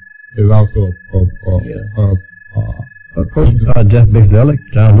staff is also Coach Jeff Bixdelic,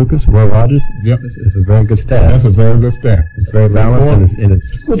 John Lucas, Roy Rogers. Yep. It's a very good staff. That's a very good staff. It's very balanced, and it's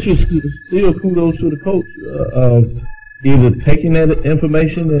which is still kudos to the coach of either taking that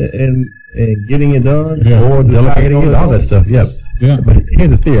information and getting it done, or delegating it, all that stuff. Yep. Yeah. But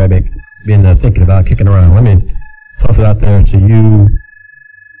here's a theory I've been thinking about, kicking around. Let me toss it out there to you,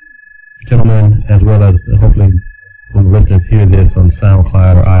 gentlemen, as well as hopefully when the listeners hear this on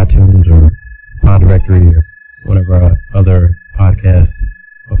SoundCloud or iTunes or Pod Directory or whatever other podcast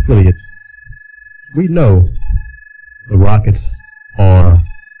affiliates. We know the Rockets are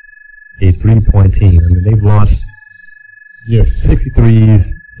a 3-point team. I mean, they've launched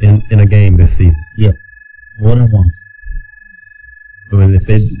 63s in a game this season. Yeah, more than once. I mean, if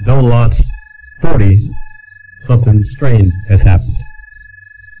they don't launch 40, something strange has happened.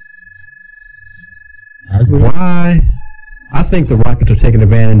 I agree. Why? I think the Rockets are taking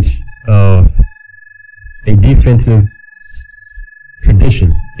advantage of a defensive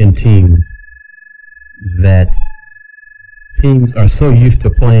tradition in teams that teams are so used to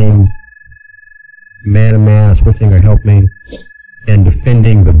playing man-to-man, switching or helping, and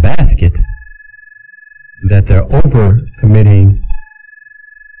defending the basket that they're over-committing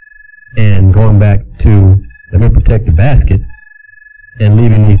and going back to let me protect the basket and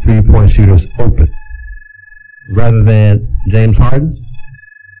leaving these three-point shooters open. Rather than James Harden,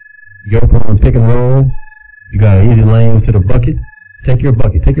 you go on pick and roll, you got an easy lane to the bucket, take your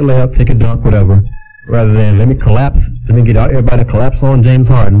layup, take a dunk, whatever, rather than let me get everybody to collapse on James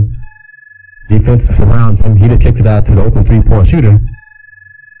Harden. Defense surrounds him, he just kicks it out to the open three-point shooter.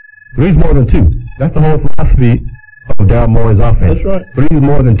 But he's more than two. That's the whole philosophy of Daryl Morey's offense. That's right. But he's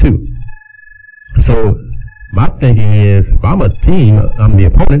more than two. So my thinking is, if I'm a team, I'm the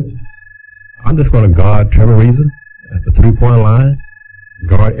opponent, I'm just going to guard Trevor Ariza at the three-point line,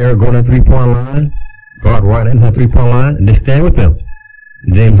 guard Eric Gordon at the three-point line, guard Roy Anderson at the three-point line, and just stand with them.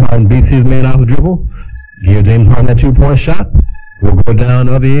 James Harden beats his man off the dribble, give James Harden that two-point shot, we'll go down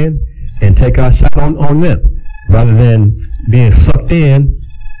the other end and take our shot on them, rather than being sucked in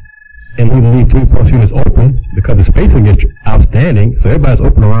and leaving these three-point shooters open because the spacing is outstanding, so everybody's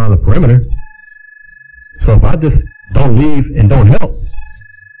open around the perimeter. So if I just don't leave and don't help,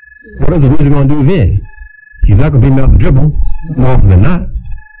 what is the Wizard going to do then? He's not going to beat me off the dribble, more often than not.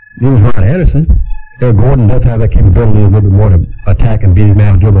 Neither is Ryan Anderson. Eric Gordon does have that capability a little bit more to attack and beat his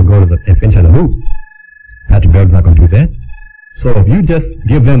man off the dribble and go to and finish at the hoop. Patrick Beverly's not going to do that. So if you just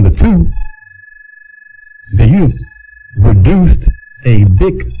give them the two, then you've reduced a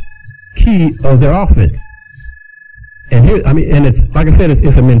big key of their offense. And here, and it's like I said,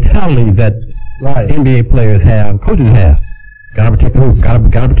 it's a mentality that Right. NBA players have, coaches have. Gotta protect the hoop.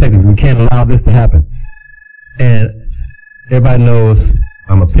 Gotta protect it. We can't allow this to happen. And everybody knows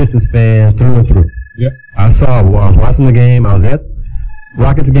I'm a Pistons fan through and through. Yep. I was watching the game. I was at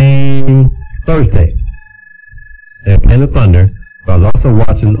Rockets game Thursday. They're playing the Thunder. But I was also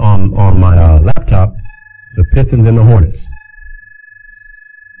watching on my laptop the Pistons and the Hornets.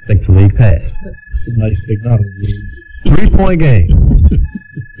 Thanks to League Pass. It's nice technology. 3-point game.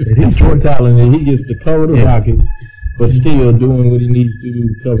 He's short talented. He gets to cover the Rockets, but still doing what he needs to do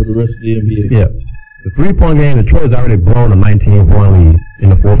to cover the rest of the NBA. Yeah. The 3-point game, Detroit's already blown a 19-point lead in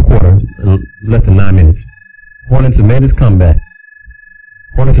the fourth quarter in less than 9 minutes. Hornets have made his comeback.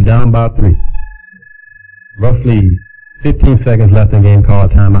 Hornets are down by 3. Roughly 15 seconds left in the game, call a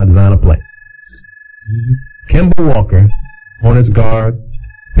timeout, design a play. Kemba Walker, Hornets guard,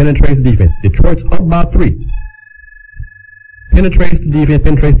 penetrates the defense. Detroit's up by 3. Penetrates the defense,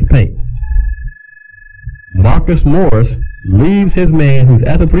 penetrates the paint. Marcus Morris leaves his man who's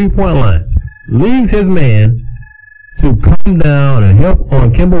at the 3-point line, leaves his man to come down and help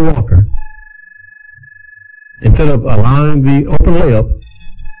on Kemba Walker. Instead of allowing the open layup,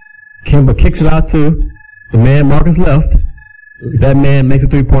 Kemba kicks it out to the man Marcus left. That man makes a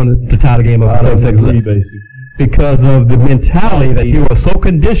 3-pointer to tie the game up with 7 seconds left. Because of the mentality that you are so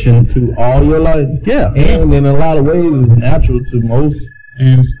conditioned to all your life. Yeah. And in a lot of ways, it's natural to most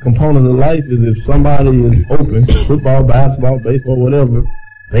components of life is if somebody is open, football, basketball, baseball, whatever,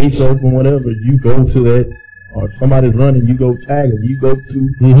 base open, whatever, you go to that, or if somebody's running, you go tag them, you go to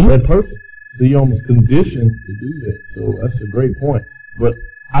that person. So you're almost conditioned to do that. So that's a great point. But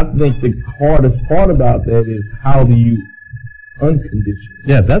I think the hardest part about that is how do you uncondition?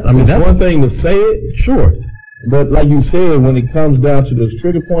 Yeah, that's one thing to say it, sure. But like you said, when it comes down to those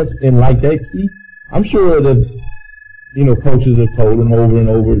trigger points and like that key, I'm sure that, coaches have told them over and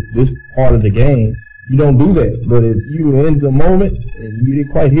over, this part of the game, you don't do that. But if you in the moment and you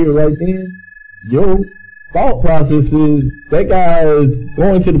didn't quite hear it right then, your thought process is, that guy is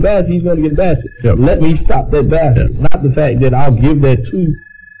going to the basket, he's going to get the basket. Yep. Let me stop that basket. Yep. Not the fact that I'll give that to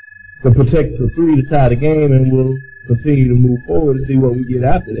protect the 3 to tie the game and we'll continue to move forward and see what we get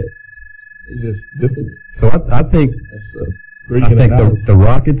after that. It's just difficult. So I think that's the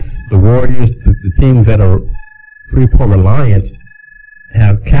Rockets, the Warriors, the teams that are 3-point reliant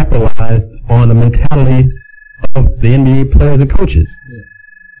have capitalized on the mentality of the NBA players and coaches. Yeah.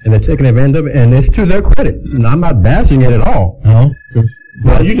 And they're taking advantage of it, and it's to their credit. And I'm not bashing it at all. No.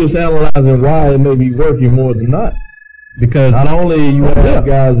 But you're just analyzing why it may be working more than not. Because not only you have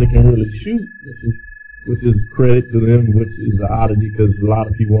guys that can really shoot, which is credit to them, which is an oddity because a lot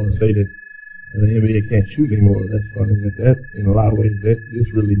of people want to say that the NBA can't shoot anymore. That's funny. That in a lot of ways,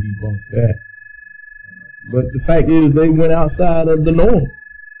 this really debunks that. But the fact is, they went outside of the norm.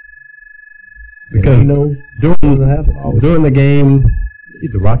 Because during the game,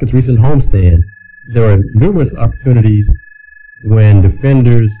 the Rockets' recent homestand, there were numerous opportunities when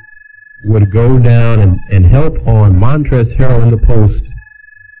defenders would go down and help on Montrezl Harrell in the post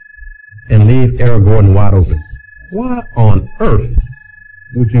and leave Eric Gordon wide open. Why on earth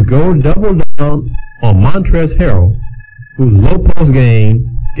would you go double down on Montrezl Harrell, whose low post game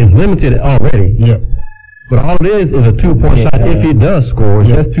is limited already? Yep. But all it is a 2-point shot. If he does score,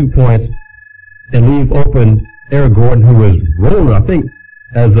 just 2 points, and leave open Eric Gordon, who was rolling, I think,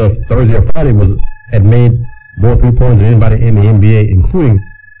 as of Thursday or Friday, had made more 3-pointers than anybody in the NBA, including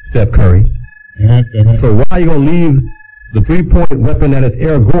Steph Curry. So why are you going to leave the 3-point weapon that is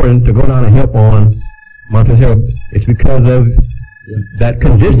Eric Gordon to go down and help on Montrezl Harrell? It's because of that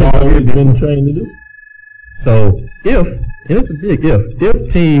condition always been trained to do. So and it's a big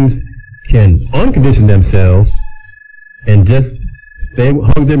if teams can uncondition themselves and just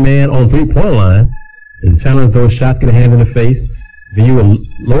hug their man on the 3-point line and challenge those shots, get a hand in the face, then you will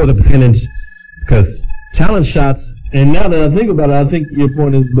lower the percentage because challenge shots. And now that I think about it, I think your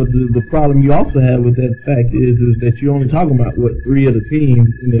point is, but the problem you also have with that fact is that you're only talking about, 3 of the teams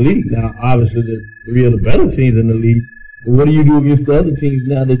in the league. Now, obviously, the 3 of the better teams in the league. But what do you do against the other teams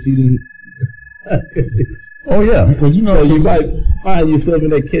now that you didn't? Oh, yeah. Well, so you might find yourself in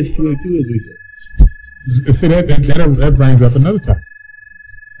that catch-22, as we say. See, that brings up another topic.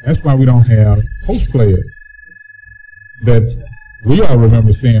 That's why we don't have post players that we all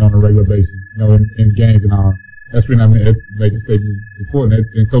remember seeing on a regular basis, in games and all. That's when I made a statement before,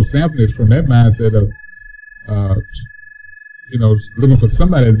 and Coach Sampson is from that mindset of, looking for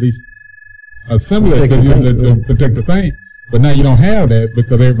somebody at least similar to protect the paint. But now you don't have that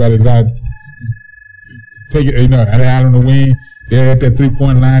because everybody's out out on the wing. They're at that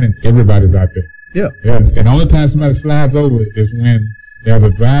 3-point line, and everybody's out there. Yeah. And the only time somebody slides over is when there's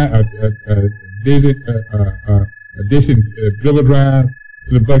a dribble drive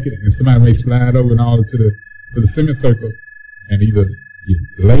to the bucket, and somebody may slide over and all to the semicircle, and either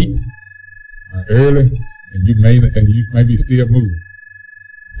you're late or early, and you may be still moving.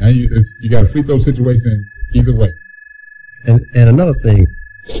 Now you got a free throw situation either way. And another thing,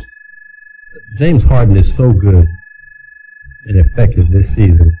 James Harden is so good and effective this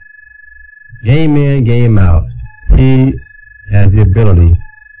season. Game in, game out, he has the ability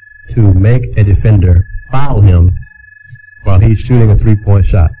to make a defender foul him while he's shooting a three-point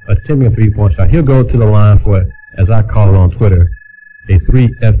shot, attempting a three-point shot. He'll go to the line for, as I call it on Twitter, a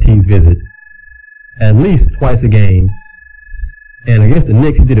 3FT visit at least twice a game. And against the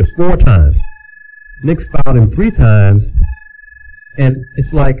Knicks, he did it 4 times. Knicks fouled him 3 times. And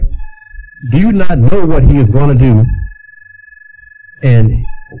it's like, do you not know what he is going to do? And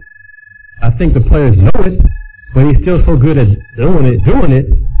I think the players know it, but he's still so good at doing it.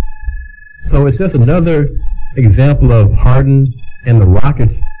 So it's just another example of Harden and the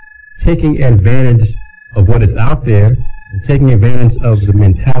Rockets taking advantage of what is out there and taking advantage of the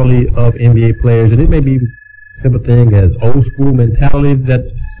mentality of NBA players. And it may be a simple thing as old school mentality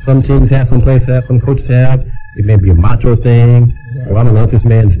that some teams have, some players have, some coaches have. It may be a macho thing. Well, I don't know if this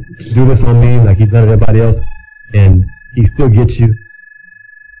man do this on me like he's done to everybody else, and he still gets you.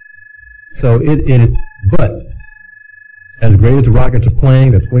 So but as great as the Rockets are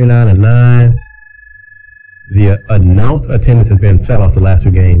playing, they're 29-9. The announced attendance has been sellouts the last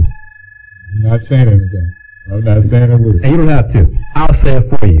 2 games. I'm not saying anything. I'm not saying a word. And you don't have to. I'll say it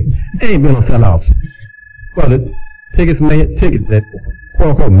for you. They ain't been on sellouts. Well, the tickets that quote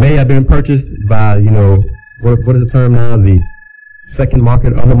unquote may have been purchased by, what is the term now? The second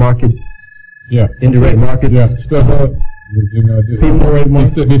market, other market, indirect market. Yeah, stuff up.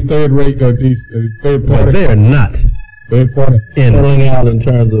 These third rate or these third party. But they are not. Third party. Selling out in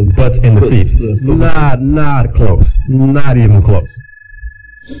terms of butts in the seats. Not close. Not even close.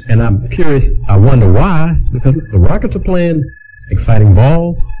 And I'm curious, I wonder why, because the Rockets are playing exciting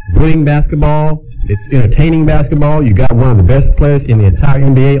ball, winning basketball, it's entertaining basketball. You got one of the best players in the entire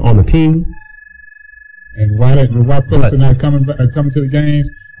NBA on the team. And why folks are not coming to the game,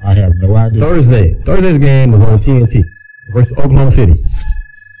 I have no idea. Thursday's game was on TNT versus Oklahoma City.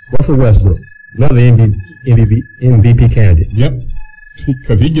 Russell Westbrook, another MVP candidate. Yep,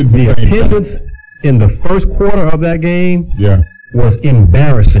 because he gets the attendance in the first quarter of that game. Yeah. Was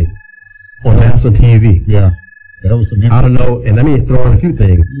embarrassing on national TV. Yeah, that was some. I don't know, and let me throw in a few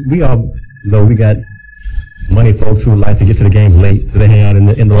things. We all know we got money folks who like to get to the game late, so they hang out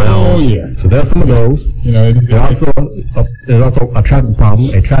in the lounge. Oh yeah. So there's some of those. There's also a traffic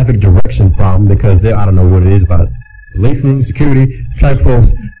problem, a traffic direction problem, because I don't know what it is about policing, security, traffic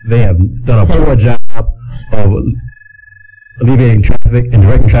folks. They have done a poor job of alleviating traffic and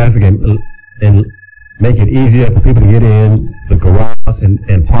directing traffic and make it easier for people to get in the garage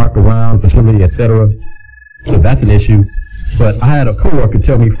and park around the facility, etc. So that's an issue. But I had a coworker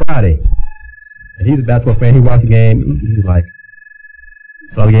tell me Friday, and he's a basketball fan. He watched the game. He's like,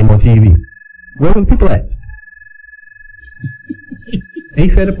 saw the game on TV. Where were the people at? And he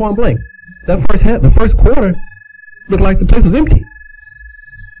said it point blank. The first quarter looked like the place was empty.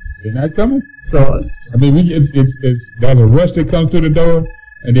 They're not coming. So I mean, there's a rush that comes through the door,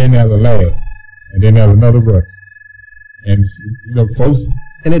 and then there's a lag. And then there's another rush, and folks.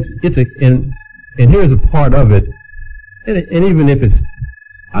 And and here's a part of it, and even if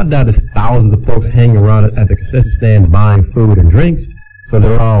I doubt there's thousands of folks hanging around at the concession stand buying food and drinks, so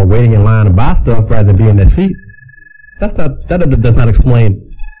they're all waiting in line to buy stuff rather than be in their seat. That does not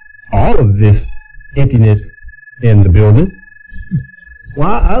explain all of this emptiness in the building.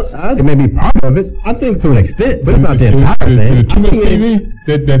 Well, it may be part of it. I think to an extent, but it's not the entire thing. Too much TV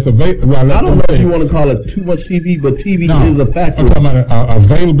that's available. Well, I don't know if you want to call it too much TV, but TV is a factor. I'm talking about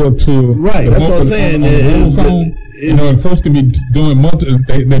available to. Right, that's what I'm saying. And folks can be doing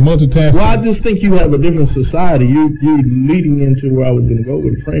they multitasking. Well, I just think you have a different society. You're leading into where I was going to go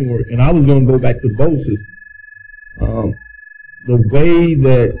with the framework, and I was going to go back to the bowl system. The way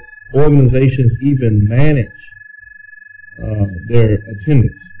that organizations even manage their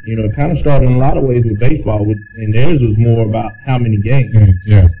attendance. It kind of started in a lot of ways with baseball, and theirs was more about how many games.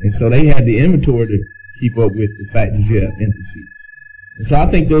 Yeah. And so they had the inventory to keep up with the fact that you have empty seats. And so I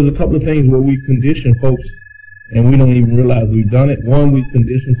think there's a couple of things where we condition folks, and we don't even realize we've done it. One, we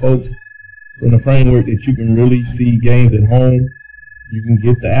condition folks from the framework that you can really see games at home. You can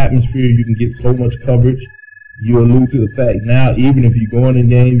get the atmosphere. You can get so much coverage. You allude to the fact now, even if you're going in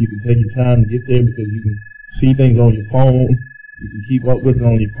game, you can take your time to get there because you can see things on your phone. You can keep up with it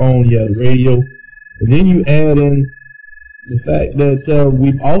on your phone. You have the radio. And then you add in the fact that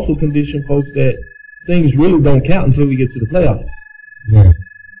we've also conditioned folks that things really don't count until we get to the playoffs. Yeah.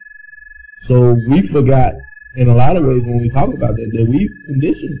 So we forgot, in a lot of ways, when we talk about that we've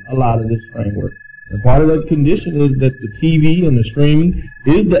conditioned a lot of this framework. And part of that condition is that the TV and the streaming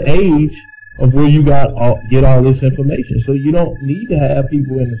is the age of where you get all this information. So you don't need to have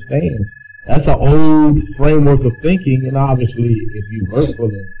people in the stands. That's an old framework of thinking, and obviously if you work for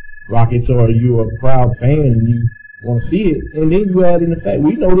the Rockets or you're a proud fan and you want to see it, and then you add in the fact,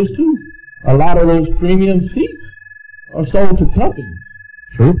 we know this too, a lot of those premium seats are sold to companies.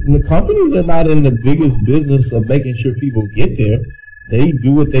 True. And the companies are not in the biggest business of making sure people get there. They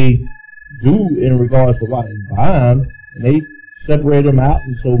do what they do in regards to why they buy them, and they separate them out,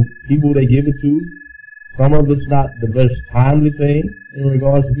 and so people they give it to, some of it's not the best timely thing in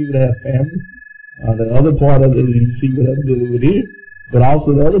regards to people that have families. The other part of it is you see what I'm dealing with here, but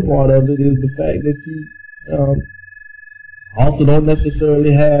also the other part of it is the fact that you also don't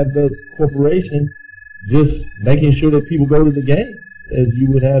necessarily have that corporation just making sure that people go to the game as you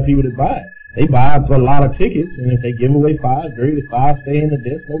would have people that buy it. They buy for a lot of tickets, and if they give away 5, great. If 5 stay in the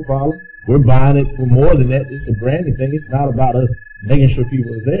desk, no problem. We're buying it for more than that. It's a branding thing. It's not about us making sure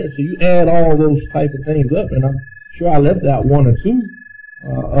people are there. So you add all those type of things up, and I'm sure I left out 1 or 2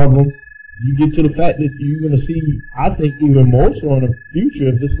 of them. You get to the fact that you're going to see, I think, even more so in the future,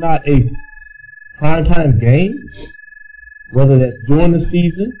 if it's not a primetime game, whether that's during the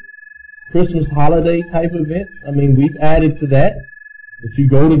season, Christmas holiday type events. I mean, we've added to that you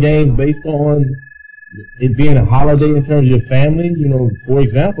go to games based on it being a holiday in terms of your family. You know, for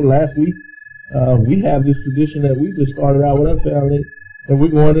example, last week, we have this tradition that we just started out with our family, that we're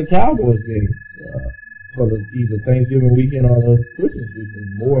going to Cowboys games for either Thanksgiving weekend or the Christmas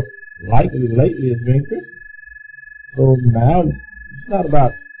weekend. More likely lately it's been Christmas. So now it's not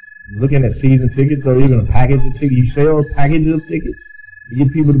about looking at season tickets or even a package of tickets. You sell packages of tickets to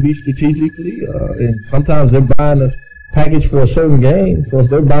get people to be strategically, and sometimes they're buying a package for a certain game. So if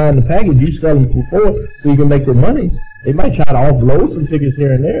they're buying the package, you sell them for 4 so you can make their money. They might try to offload some tickets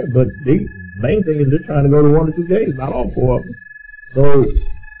here and there, but the main thing is they're trying to go to 1 or 2 games, not all 4 of them. So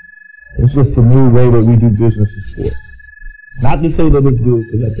it's just a new way that we do business in sports. Not to say that it's good,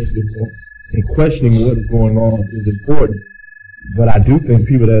 because I think it's in questioning what is going on is important. But I do think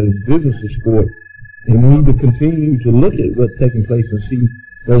people that are in business in sport, they need to continue to look at what's taking place and see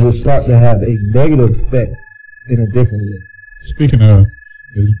that we'll start to have a negative effect in a different way. Speaking of,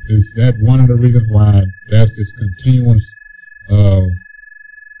 is that one of the reasons why there's this continuous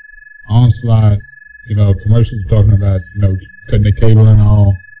onslaught, commercials talking about, cutting the cable and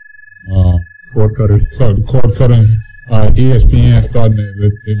all, Cord cutters. Cord cutting, ESPN starting to,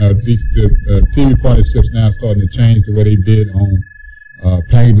 the TV partnerships now starting to change the way they bid on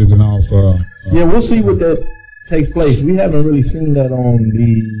packages and all for. Yeah, we'll see what that takes place. We haven't really seen that on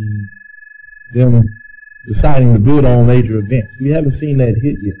them deciding to bid on major events. We haven't seen that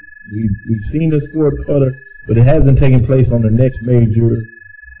hit yet. We've seen this cord cutter, but it hasn't taken place on the next major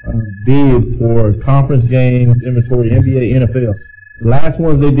bid for conference games, inventory, NBA, NFL. The last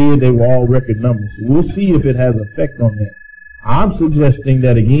ones they did, they were all record numbers. We'll see if it has an effect on that. I'm suggesting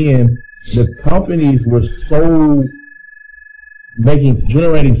that, again, the companies were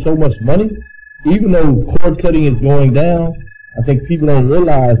generating so much money, even though cord cutting is going down, I think people don't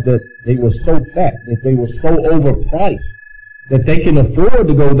realize that they were so fat, that they were so overpriced, that they can afford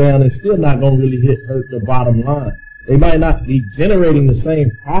to go down and still not going to really hurt the bottom line. They might not be generating the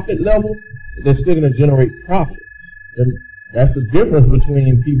same profit level, but they're still going to generate profit. And that's the difference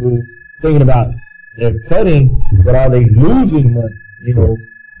between people thinking about they're cutting, but are they losing money?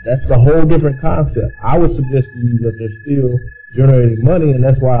 That's a whole different concept. I would suggest to you that they're still generating money, and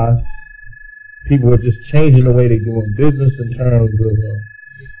that's why people are just changing the way they're doing business in terms of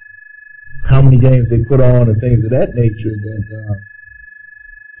how many games they put on and things of that nature.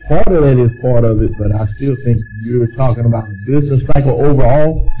 But part of that is part of it, but I still think you're talking about the business cycle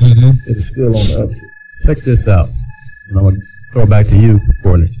overall. It is still on the uptick. Check this out. And I'm going to throw it back to you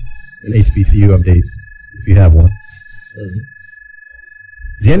for an HBCU update, if you have one.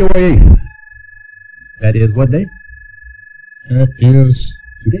 January 8th. That is what day? That is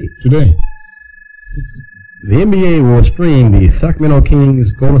today. The NBA will stream the Sacramento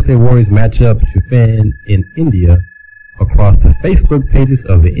Kings Golden State Warriors matchup to fans in India across the Facebook pages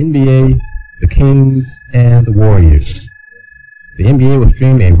of the NBA, the Kings, and the Warriors. The NBA will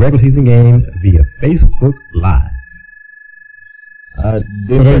stream a regular season game via Facebook Live.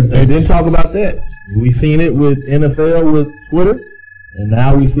 They didn't talk about that. We've seen it with NFL with Twitter, and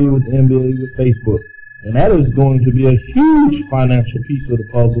now we see it with the NBA with Facebook. And that is going to be a huge financial piece of the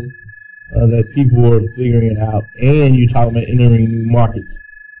puzzle that people are figuring it out. And you're talking about entering new markets.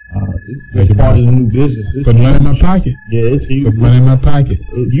 It's part of the new business. Put money in my pocket. Yeah, it's huge. Put money in my pocket.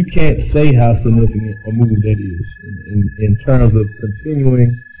 You can't say how significant a move that is in terms of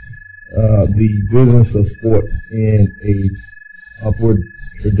continuing the business of sports in a upward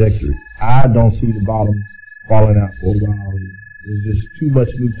trajectory. I don't see the bottom falling out for a while. There's just too much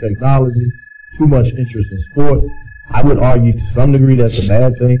new technology, too much interest in sports. I would argue to some degree that's a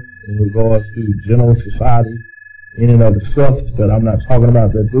bad thing in regards to general society in and of itself, but I'm not talking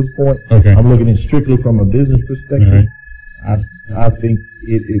about that at this point. Okay. I'm looking at it strictly from a business perspective. Right. I think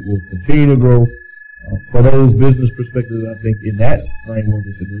it will continue to grow. For those business perspectives, I think in that framework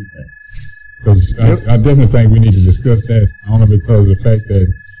it's a great thing. Because I definitely think we need to discuss that only because of the fact that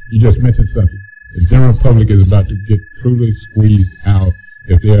you just mentioned something. The general public is about to get truly squeezed out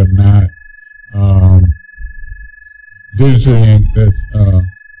if they are not digitally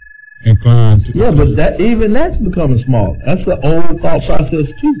inclined to. Yeah, but that's becoming small. That's the old thought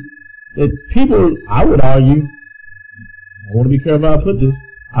process too. That people, I would argue, I want to be careful how I put this.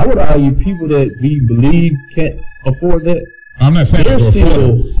 I would argue people that we believe can't afford that. I'm not saying they're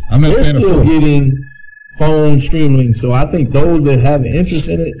still getting getting phone streaming. So I think those that have an interest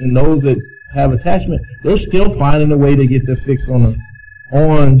in it and those that have attachment, they're still finding a way to get their fix on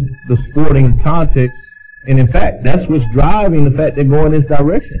the sporting context. And in fact, that's what's driving the fact they're going this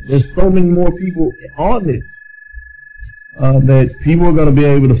direction. There's so many more people on this that people are going to be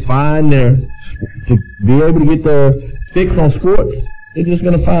able to find to be able to get their fix on sports. They're just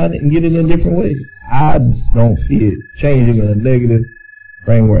going to find it and get it in different ways. I don't see it changing in a negative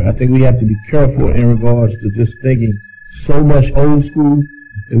framework. I think we have to be careful in regards to just thinking so much old school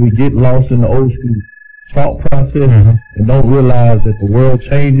that we get lost in the old school thought process and don't realize that the world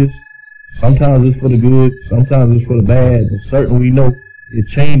changes. Sometimes it's for the good, sometimes it's for the bad, but certainly we know it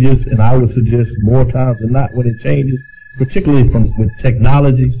changes, and I would suggest more times than not when it changes, particularly with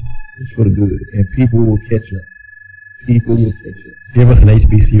technology, it's for the good, and people will catch up. People will catch up. Give us an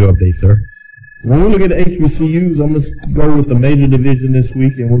HBCU update, sir. When we look at the HBCUs, I'm going to go with the major division this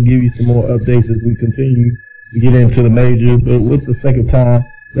week, and we'll give you some more updates as we continue to get into the major. But with the sake of time,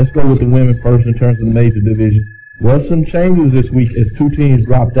 let's go with the women first in terms of the major division. Well, some changes this week as two teams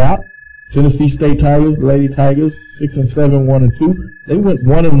dropped out. Tennessee State Tigers, the Lady Tigers, 6-7, 1-2. They went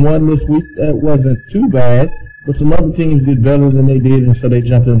 1-1 this week. That wasn't too bad, but some other teams did better than they did, and so they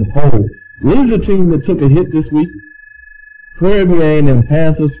jumped in the poll. Really, the team that took a hit this week, Prairie View A&M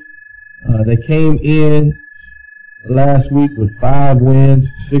Panthers. They came in last week with 5 wins,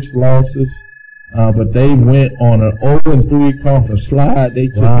 6 losses, but they went on an 0-3 conference slide. They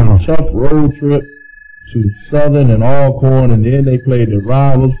took a tough road trip to Southern and Alcorn, and then they played their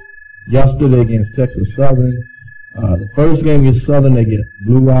rivals yesterday against Texas Southern. The first game against Southern, they get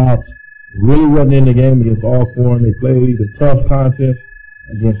blew out. Really wasn't in the game against Alcorn. They played a tough contest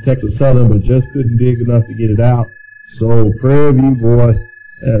against Texas Southern, but just couldn't dig enough to get it out. So Prairie View boys,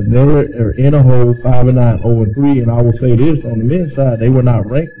 they're in a hole, 5-9, 0-3, and I will say this, on the men's side, they were not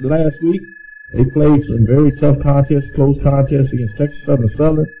ranked last week. They played some very tough contests, close contests against Texas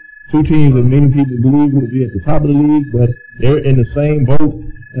Southern. Two teams that many people believe will be at the top of the league, but they're in the same boat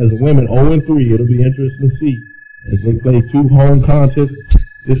as the women, 0-3. It'll be interesting to see as they play 2 home contests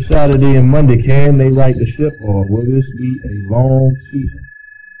this Saturday and Monday. Can they right the ship, or will this be a long season?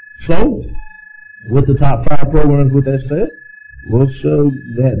 So, with the top 5 programs, with that said, we'll show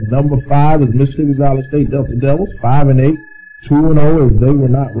that number 5 is Mississippi Valley State Delta Devils, 5-8, 2-0, as they were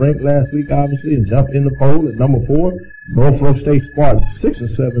not ranked last week, obviously, and jump in the poll at number 4. Norfolk State Spartans,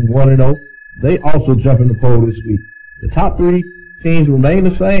 6-7, 1-0. They also jump in the poll this week. The top 3 teams remain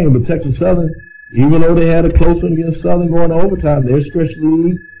the same, but Texas Southern, even though they had a close one against Southern going to overtime, they're stretched the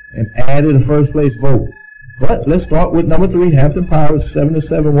lead and added a first-place vote. But let's start with number 3, Hampton Pirates, 7-7,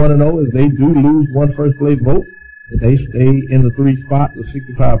 1-0, as they do lose one first-place vote, but they stay in the 3 spot with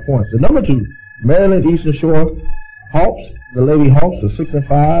 65 points. And number 2, Maryland Eastern Shore Hawks, the Lady Hawks, are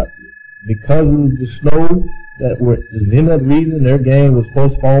 6-5 because of the snow that is in that region. Their game was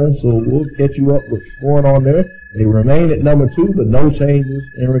postponed, so we'll catch you up with what's going on there. They remain at number 2, but no changes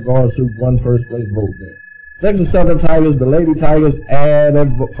in regards to one first-place vote there. Texas Southern Tigers, the Lady Tigers, add a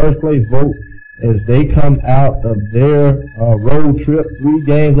first-place vote as they come out of their road trip, 3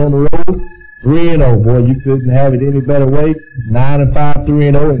 games on the road, 3-0. Boy, you couldn't have it any better way. 9-5,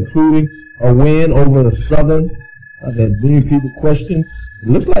 3-0, including a win over the Southern that many people question. It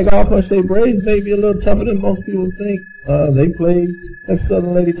looks like Alcorn State Braves may be a little tougher than most people think. They played Texas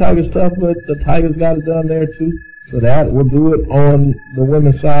Southern Lady Tigers tough, but the Tigers got it done there too. So that will do it on the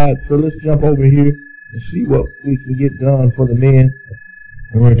women's side. So let's jump over here and see what we can get done for the men.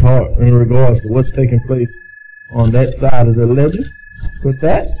 in regards to what's taking place on that side of the ledger. With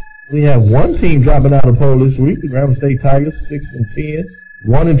that, we have one team dropping out of the poll this week, the Grambling State Tigers, 6-10,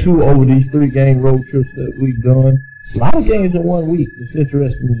 1-2 over these 3-game road trips that we've done. A lot of games in 1 week. It's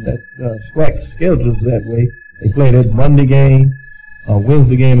interesting that SWAC schedules that way. They play that Monday game,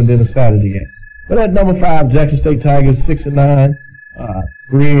 Wednesday game, and then a Saturday game. But at number 5, Jackson State Tigers, 6-9,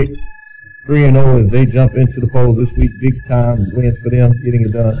 3-0 as they jump into the polls this week. Big time wins for them, getting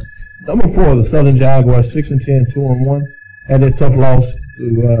it done. Number 4, the Southern Jaguars, 6-10, 2-1. Had a tough loss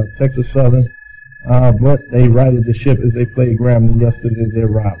to Texas Southern, but they righted the ship as they played Grambling yesterday, their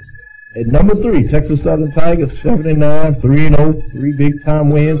rival. At number 3, Texas Southern Tigers, 7-9, 3-0, 3 big-time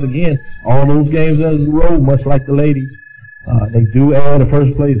wins. Again, all those games in a row, much like the ladies. They do add a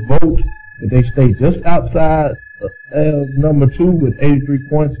first-place vote, but they stay just outside of number 2 with 83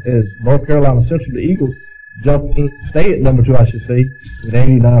 points as North Carolina Central, the Eagles, stay at number 2, I should say, with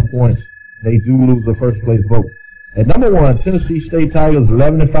 89 points. They do lose the first-place vote. At number 1, Tennessee State Tigers,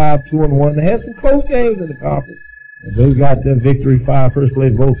 11-5, 2-1. They had some close games in the conference. And they got their victory, 5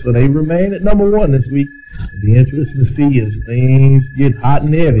 first-place votes, so they remain at number 1 this week. It'll be interesting to see as things get hot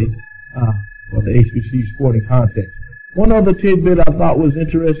and heavy for the HBCU sporting context. One other tidbit I thought was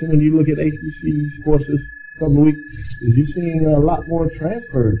interesting when you look at HBCU sports this couple of weeks is you're seeing a lot more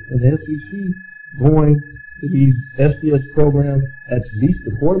transfers from the SEC going to these FCS programs, at least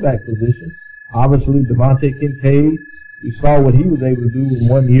the quarterback position. Obviously, Devontae Kincaid, we saw what he was able to do in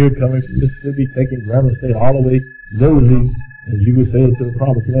 1 year coming from Mississippi, taking Grambling State all the way, literally, as you would say, to the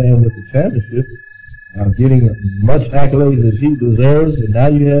promised land with the championship, getting much accolades as he deserves. And now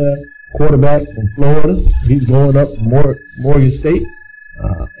you have quarterback from Florida. He's going up to Morgan State.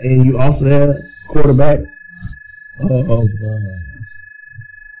 And you also have quarterback of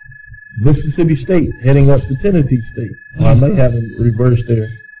Mississippi State heading up to Tennessee State. I may have him reversed there.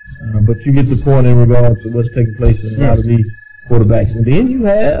 But you get the point in regards to what's taking place in a lot of these quarterbacks. And then you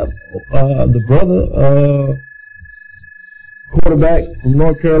have the brother quarterback from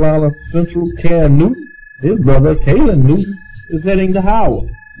North Carolina Central, Cam Newton. His brother, Kalen Newton, is heading to Howard.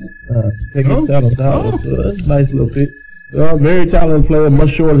 Taking talent to Howard. So that's a nice little pick. Very talented player,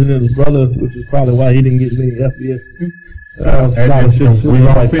 much shorter than his brother, which is probably why he didn't get many FBS scholarships. We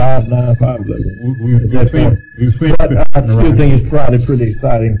like 5'9", 5'11". But I still think it's probably pretty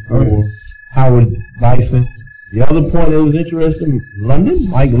exciting for Howard Bison. The other point that was interesting,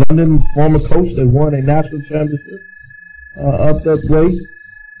 Mike London, former coach that won a national championship up that way.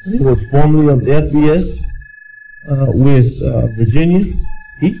 He was formerly of the FBS with Virginia.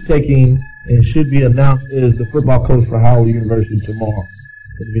 He's taking and should be announced as the football coach for Howard University tomorrow.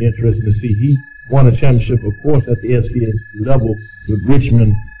 It'll be interesting to see. He won a championship, of course, at the FCS level with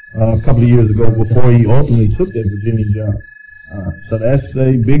Richmond a couple of years ago before he ultimately took that Virginia job. So that's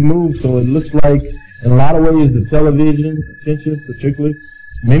a big move. So it looks like, in a lot of ways, the television attention, particularly,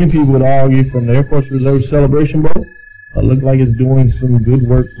 many people would argue from the Air Force Reserve Celebration Bowl, look like it's doing some good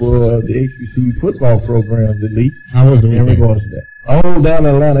work for the HBCU football programs, at least. How was it in regards to that? Oh, down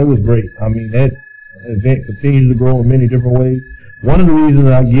in Atlanta, it was great. I mean, that event continues to grow in many different ways. One of the reasons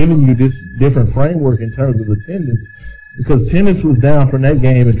I've given you this different framework in terms of attendance, because attendance was down from that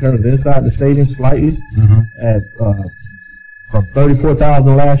game in terms of inside the stadium slightly, at from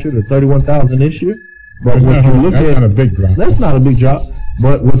 34,000 last year to 31,000 this year. But what you look at, that's not a big drop. That's not a big drop.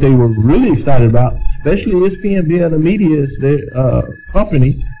 But what they were really excited about, especially ESPN being the media as their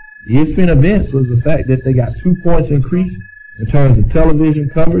company, ESPN events, was the fact that they got 2 points increase in terms of television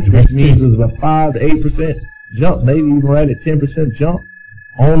coverage, which means there's a 5 to 8% jump, maybe even right at 10% jump.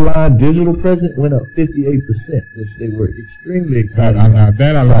 Online digital presence went up 58%, which they were extremely excited about.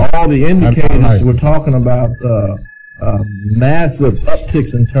 So all the indicators we're talking about massive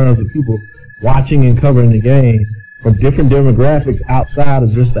upticks in terms of people watching and covering the game from different demographics outside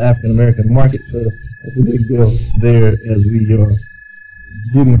of just the African American market. So that's a big deal there as we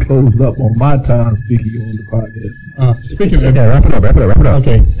getting closed up on my time speaking on the podcast. Speaking of wrap it up.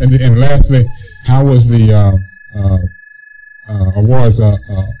 Okay, and lastly, how was the awards,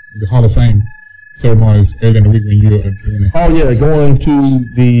 the Hall of Fame ceremonies early in the week when you were doing it? Oh yeah, going to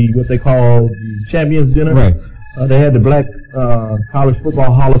the what they call the Champions Dinner. Right. They had the Black College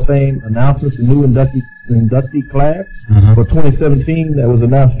Football Hall of Fame announcements, the new inductee class for 2017 that was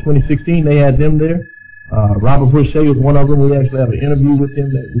announced in 2016. They had them there. Robert Bush was one of them. We actually have an interview with him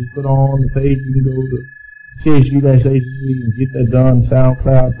that we put on the page. You can go to CSU-Agency and get that done.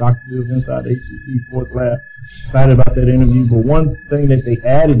 SoundCloud, Dr. Bill's Inside HCC Sports Lab. Excited about that interview. But one thing that they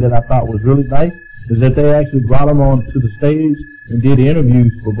added that I thought was really nice is that they actually brought him on to the stage and did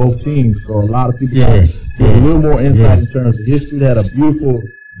interviews for both teams. So a lot of people got a little more insight in terms of history. They had a beautiful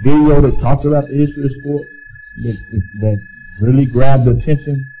video that talked about the history of sport that really grabbed the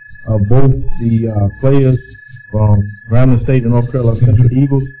attention of both the players from Grambling State and North Carolina Central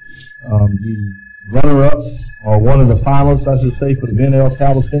Eagles. The runner-up, or one of the finalists, I should say, for the Ben L.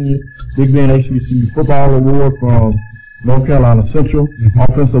 Cabell Senior Big Ben HBCU Football Award from North Carolina Central,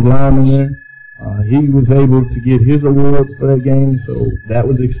 offensive lineman there. He was able to get his award for that game, so that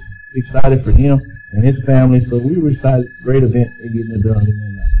was exciting for him and his family. So we were excited. Great event in getting it done.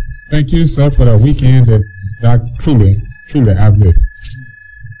 Thank you, sir, for the weekend that Doc truly outlived.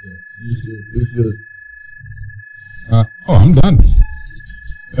 It was good. I'm done.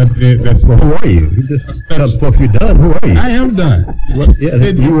 That's Well, who are you? You just tell the folks you're done. Who are you? I am done. Yeah,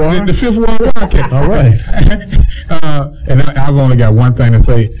 you are? The Fifth Ward Wildcat. All right. And I've only got one thing to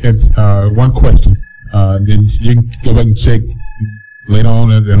say. It's one question. Then you can go back and check later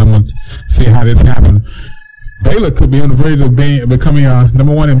on, and I'm going to see how this happened. Baylor could be on the verge of becoming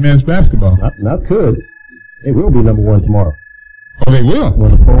number one in men's basketball. Not could. They will be number one tomorrow. Oh, they will?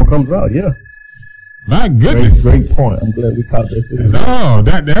 When the poll comes out, yeah. My goodness. Great point. I'm glad we caught that. No,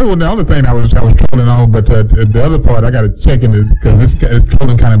 that was the other thing I was trolling on, but the other part I got to check in because it's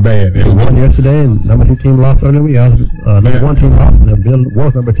trolling kind of bad. They won yesterday, and number 2 team lost earlier. We number 1 team lost, and Bill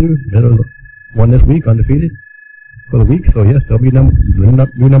was number 2. Bill won this week, undefeated for the week. So yes, they'll be number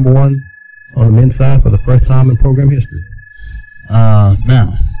 1 on the men's side for the first time in program history. Now,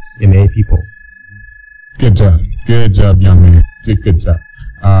 MAP poll. Good job, young man. Good job.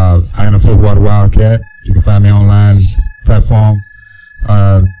 I am a Fifth Ward Wildcat. You can find me online platform,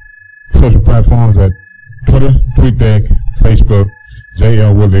 social platforms at Twitter, TweetDeck, Facebook,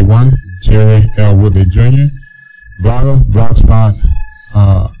 J.L. Woodley 1, Jerry L. Woodley Jr., Blogger, Blogspot,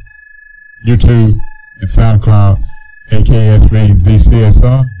 YouTube, and SoundCloud, AKSV,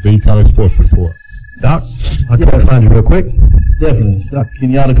 DCSR, the College Sports Report. Doc, I'll try to find you real quick. Definitely. Dr.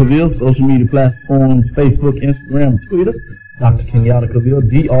 Kenyatta Cavill, social media platforms, Facebook, Instagram, Twitter. Dr. Kenyatta Cavill,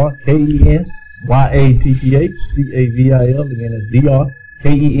 DrKenyattCavil. Again, that's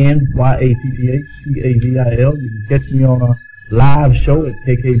DrKenyattCavil. You can catch me on a live show at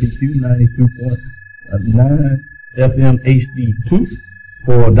KKBQ 92.9 FM HD2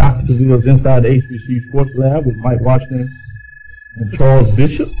 for Dr. Cavill's Inside the HBCU Sports Lab with Mike Washington and Charles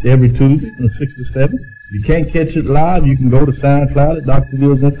Bishop every Tuesday from 6 to 7. If you can't catch it live, you can go to SoundCloud at Dr.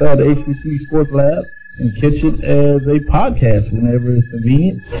 Cavill's Inside the HBCU Sports Lab and catch it as a podcast whenever it's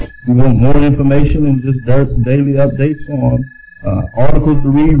convenient. If you want more information and just daily updates on articles to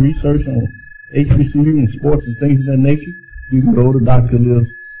read, research on HBCU and sports and things of that nature, you can go to Dr. Cavill's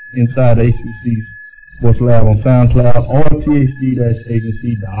Inside the HBCU Sports Lab on SoundCloud or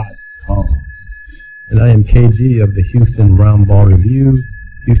thd-agency.com. And I am KG of the Houston Round Ball Review,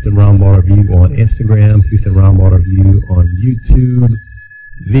 Houston Round Ball Review on Instagram, Houston Round Ball Review on YouTube,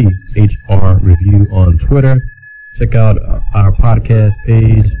 the HR Review on Twitter. Check out our podcast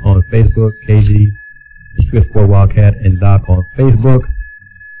page on Facebook, KG, Fifth Ward Wildcat, and Doc on Facebook.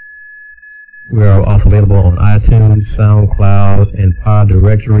 We are also available on iTunes, SoundCloud, and Pod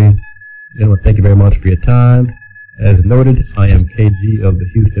Directory. Gentlemen, thank you very much for your time. As noted, I am KG of the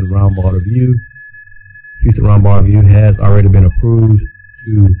Houston Round Ball Review. Houston Round Ball Review has already been approved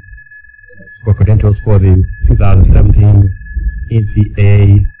for credentials for the 2017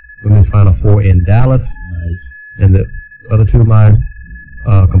 NCAA Women's Final Four in Dallas. Nice. And the other two of my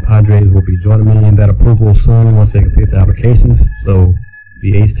compadres will be joining me in that approval soon once they complete the applications. So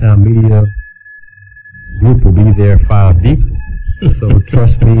the H-Town Media group will be there 5 deep. So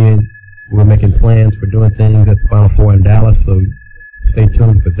trust me, we're making plans for doing things at the Final Four in Dallas, so stay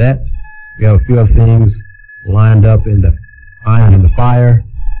tuned for that. We have a few other things lined up in the iron in the fire,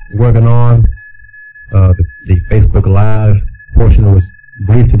 working on. The Facebook Live portion was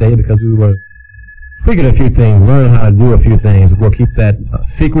brief today because we were figuring a few things, learning how to do a few things. We'll keep that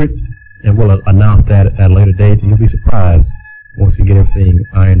secret, and we'll announce that at a later date, and you'll be surprised once we get everything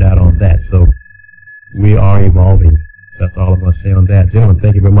ironed out on that. So we are evolving. That's all I'm going to say on that. Gentlemen,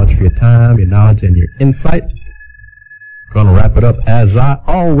 thank you very much for your time, your knowledge, and your insight. Going to wrap it up as I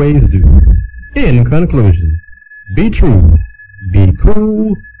always do. In conclusion, be true, be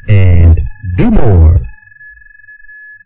cool, and do more.